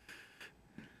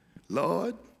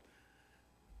 Lord,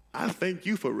 I thank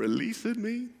you for releasing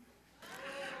me.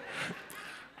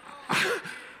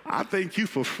 I thank you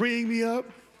for freeing me up.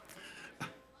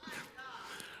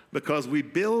 Because we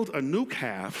build a new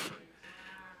calf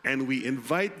and we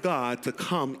invite God to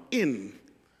come in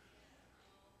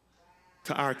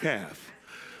to our calf.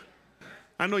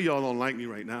 I know y'all don't like me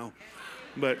right now,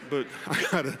 but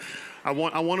I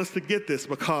want us to get this,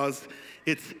 because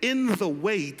it's in the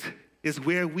wait is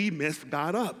where we mess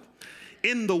God up.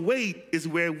 In the wait is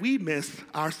where we mess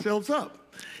ourselves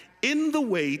up. In the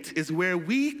wait is where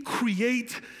we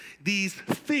create these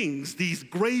things, these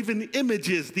graven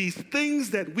images, these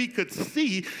things that we could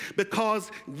see,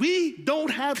 because we don't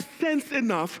have sense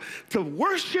enough to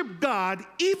worship God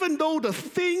even though the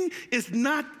thing is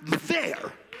not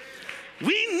there. We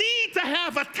need to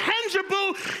have a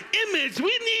tangible image.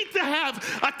 We need to have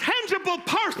a tangible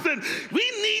person.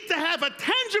 We need to have a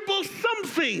tangible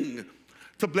something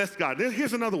to bless God.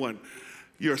 Here's another one.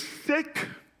 You're sick,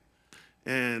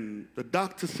 and the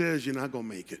doctor says you're not going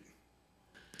to make it.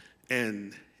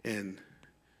 And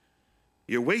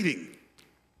you're waiting.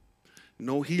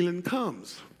 No healing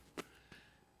comes.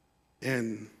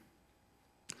 And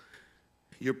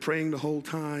you're praying the whole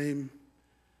time,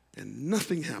 and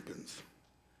nothing happens.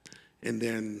 And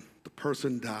then the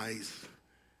person dies,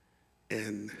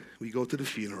 and we go to the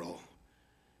funeral,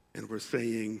 and we're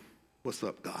saying, what's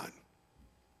up, God?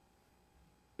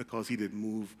 Because he didn't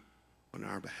move on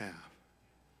our behalf.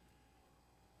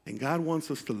 And God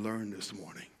wants us to learn this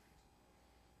morning.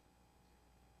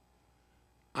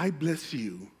 I bless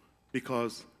you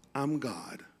because I'm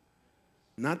God,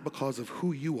 not because of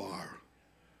who you are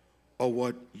or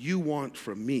what you want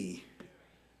from me.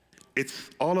 It's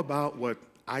all about what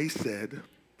I said,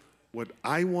 what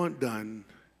I want done,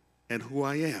 and who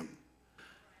I am.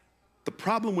 The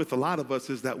problem with a lot of us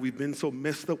is that we've been so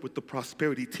messed up with the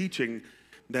prosperity teaching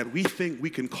that we think we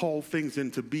can call things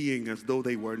into being as though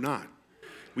they were not.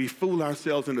 We fool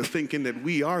ourselves into thinking that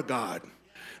we are God,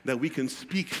 that we can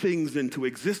speak things into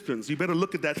existence. You better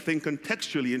look at that thing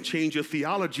contextually and change your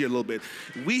theology a little bit.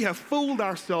 We have fooled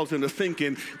ourselves into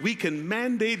thinking we can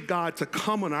mandate God to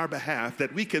come on our behalf,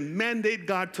 that we can mandate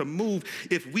God to move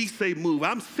if we say move.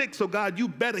 I'm sick, so God, you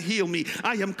better heal me.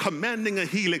 I am commanding a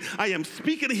healing. I am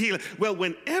speaking a healing. Well,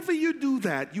 whenever you do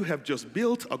that, you have just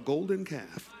built a golden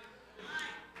calf.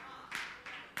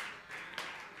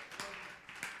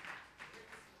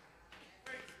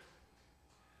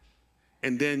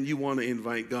 And then you want to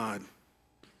invite God,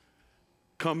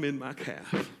 come in my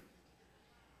calf.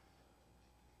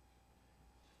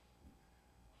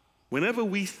 Whenever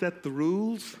we set the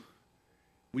rules,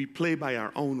 we play by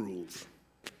our own rules.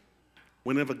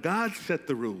 Whenever God set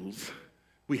the rules,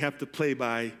 we have to play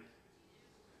by,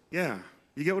 you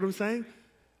get what I'm saying?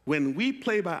 When we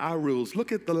play by our rules,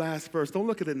 look at the last verse. Don't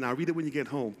look at it now. Read it when you get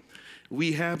home.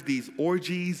 We have these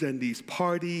orgies and these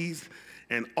parties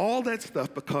and all that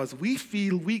stuff because we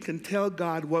feel we can tell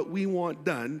God what we want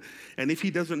done, and if he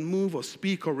doesn't move or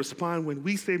speak or respond when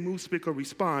we say move, speak, or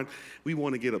respond, we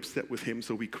want to get upset with him,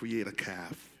 so we create a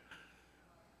calf.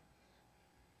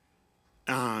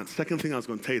 Second thing I was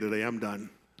going to tell you today, I'm done.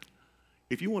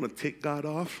 If you want to take God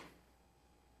off,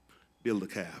 build a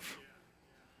calf.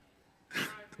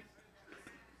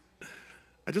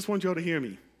 I just want y'all to hear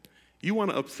me. You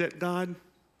want to upset God,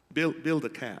 build a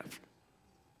calf.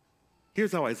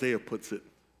 Here's how Isaiah puts it.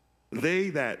 They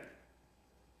that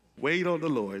wait on the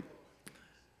Lord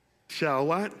shall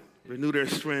what? Renew their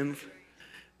strength.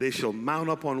 They shall mount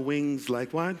up on wings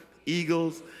like what?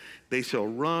 Eagles. They shall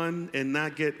run and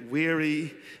not get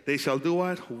weary. They shall do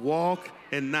what? Walk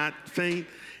and not faint.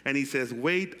 And he says,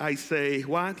 wait, I say,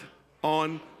 what?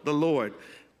 On the Lord.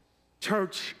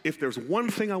 Church, if there's one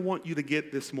thing I want you to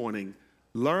get this morning,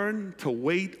 learn to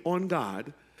wait on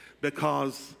God,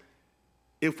 because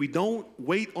if we don't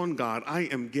wait on God, I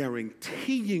am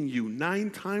guaranteeing you 9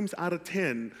 times out of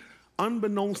 10,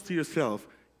 unbeknownst to yourself,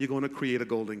 you're going to create a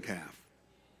golden calf.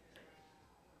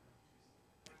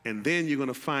 And then you're going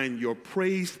to find your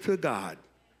praise to God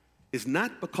is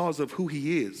not because of who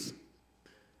he is,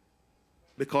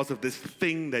 because of this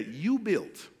thing that you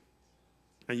built,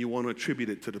 and you want to attribute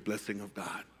it to the blessing of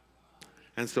God.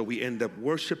 And so we end up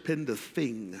worshiping the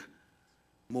thing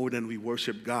more than we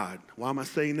worship God. Why am I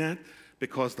saying that?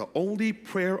 Because the only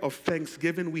prayer of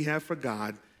thanksgiving we have for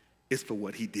God is for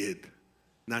what he did,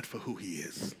 not for who he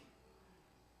is.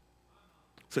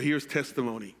 So here's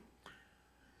testimony.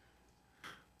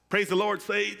 Praise the Lord,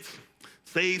 saints.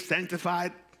 Saved,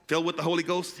 sanctified, filled with the Holy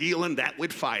Ghost, sealing that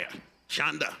with fire.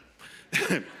 Shonda.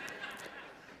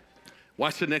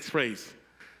 Watch the next phrase.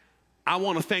 I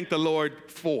want to thank the Lord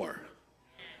for.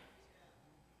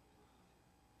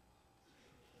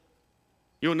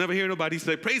 You'll never hear nobody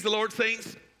say, praise the Lord,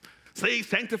 saints. Saved,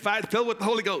 sanctified, filled with the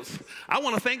Holy Ghost. I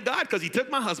want to thank God because he took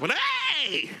my husband.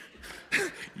 Hey!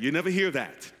 You never hear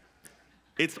that.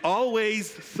 It's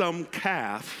always some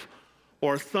calf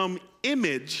or some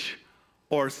image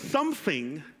or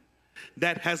something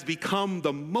that has become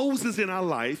the Moses in our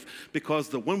life,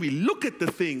 because when we look at the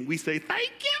thing, we say,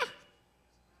 thank you.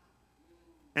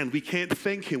 And we can't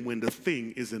thank him when the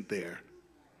thing isn't there.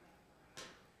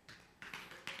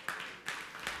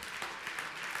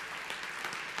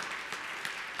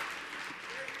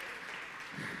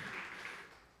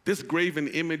 This graven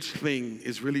image thing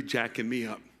is really jacking me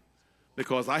up,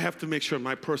 because I have to make sure in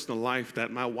my personal life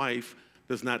that my wife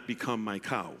does not become my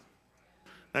cow.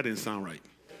 That didn't sound right.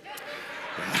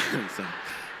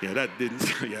 That did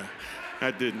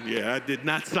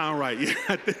not sound right.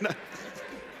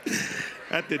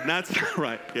 That did not sound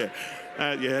right.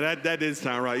 That didn't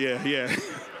sound right. Yeah.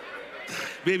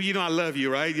 Baby, you know I love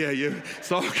you, right? Yeah,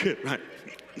 it's all good, right?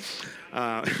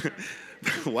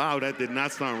 Wow, that did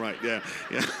not sound right. Yeah.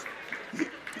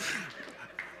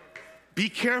 Be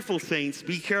careful, saints.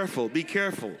 Be careful.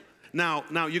 Now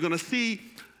you're going to see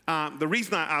the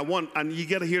reason I want, and you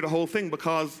got to hear the whole thing,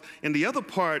 because in the other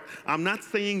part, I'm not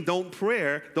saying don't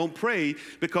pray,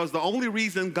 because the only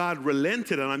reason God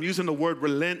relented, and I'm using the word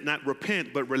relent, not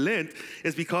repent, but relent,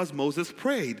 is because Moses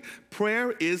prayed.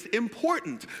 Prayer is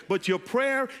important, but your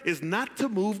prayer is not to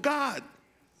move God.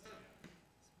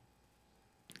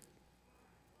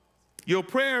 Your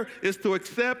prayer is to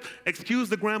accept, excuse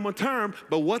the grammar term,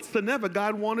 but what's the never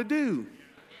God want to do?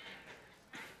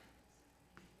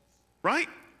 Right?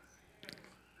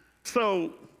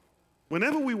 So,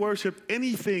 whenever we worship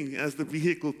anything as the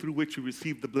vehicle through which we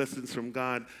receive the blessings from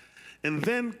God, and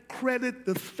then credit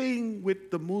the thing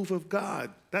with the move of God,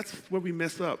 that's where we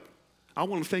mess up. I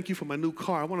want to thank you for my new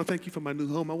car. I want to thank you for my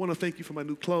new home. I want to thank you for my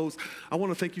new clothes. I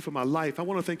want to thank you for my life. I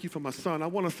want to thank you for my son. I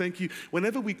want to thank you.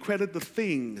 Whenever we credit the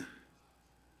thing,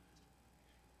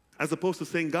 as opposed to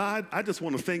saying, God, I just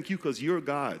want to thank you because you're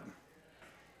God.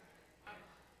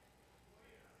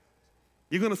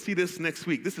 You're going to see this next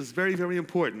week. This is very, very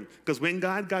important, because when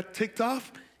God got ticked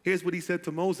off, here's what he said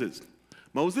to Moses.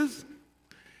 Moses,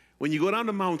 when you go down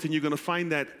the mountain, you're going to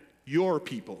find that your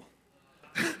people.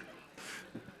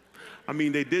 I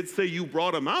mean, they did say you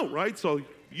brought them out, right? So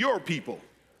your people.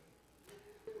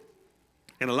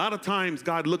 And a lot of times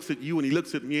God looks at you and he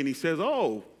looks at me and he says,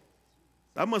 oh,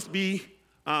 that must be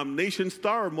Nation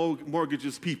Star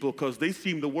Mortgage's people, because they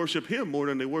seem to worship him more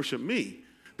than they worship me.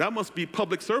 That must be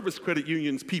Public Service Credit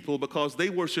Union's people, because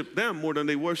they worship them more than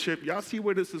they worship. Y'all see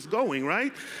where this is going,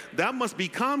 right? That must be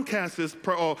Comcast's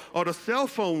or the cell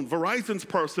phone, Verizon's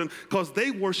person, because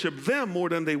they worship them more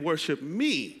than they worship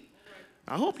me.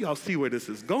 I hope y'all see where this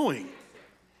is going.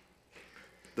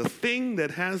 The thing that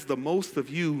has the most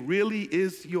of you really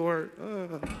is your...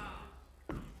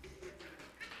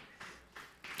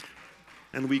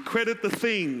 And we credit the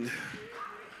thing.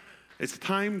 It's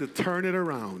time to turn it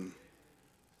around.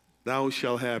 Thou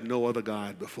shalt have no other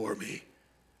God before me,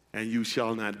 and you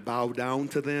shall not bow down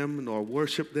to them nor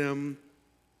worship them.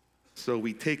 So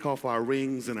we take off our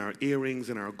rings and our earrings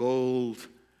and our gold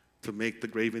to make the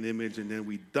graven image, and then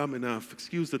we dumb enough,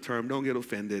 excuse the term, don't get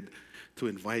offended, to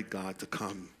invite God to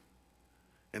come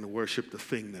and worship the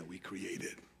thing that we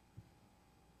created.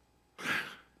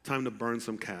 Time to burn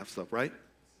some calves up, right?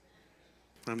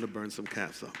 Time to burn some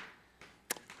calves up.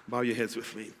 Bow your heads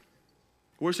with me.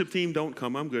 Worship team, don't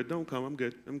come. I'm good. Don't come. I'm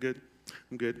good. I'm good.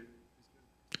 I'm good.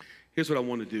 Here's what I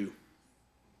want to do.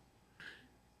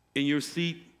 In your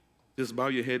seat, just bow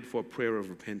your head for a prayer of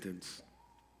repentance.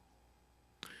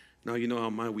 Now you know how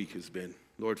my week has been.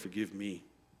 Lord, forgive me.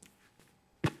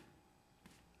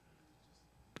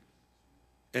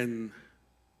 And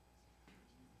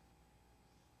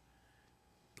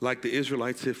like the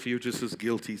Israelites, if you're just as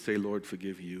guilty, say, Lord,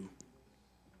 forgive you.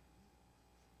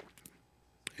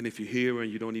 And if you're here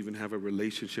and you don't even have a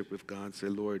relationship with God, say,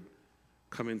 Lord,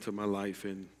 come into my life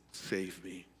and save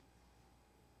me.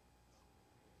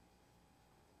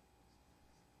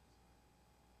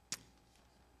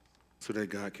 So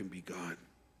that God can be God.